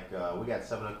 like we got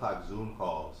 7:00 Zoom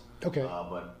calls. Okay,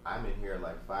 but I'm in here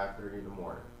like 5:30 in the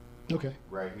morning. Okay,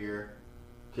 right here,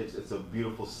 it's a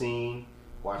beautiful scene.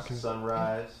 Watch the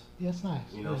sunrise. Yeah, it's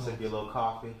nice. Sip your little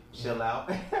coffee, chill out.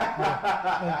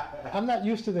 I'm not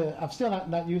used to I'm still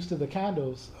not used to the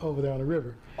condos over there on the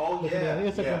river. Oh yeah,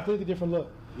 it's a completely different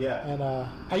look. Yeah. And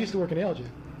I used to work in Elgin,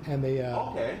 and they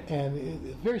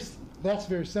and that's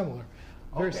very similar.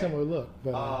 Very similar look.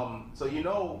 But so you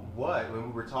know what? When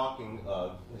we were talking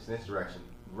in this direction,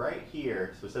 right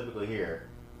here, specifically here,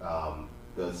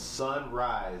 the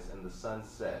sunrise and the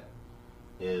sunset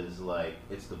is like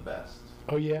it's the best.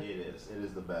 Oh yeah, it is. It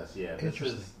is the best. Yeah, this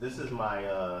is my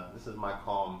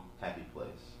calm, happy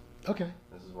place. Okay,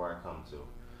 this is where I come to.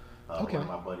 Okay, one of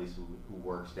my buddies who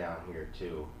works down here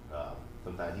too.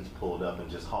 Sometimes he's pulled up and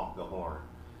just honked the horn.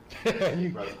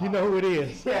 you know who it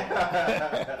is.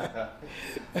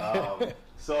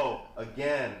 So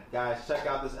again, guys, check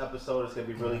out this episode. It's gonna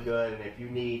be really good. And if you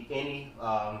need any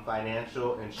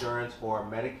financial insurance or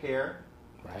Medicare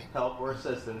help or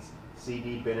assistance,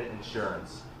 CD Bennett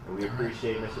Insurance. And we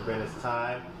appreciate Mr. Bennett's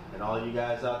time. And all of you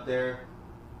guys out there,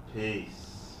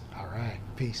 peace. All right.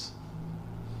 Peace.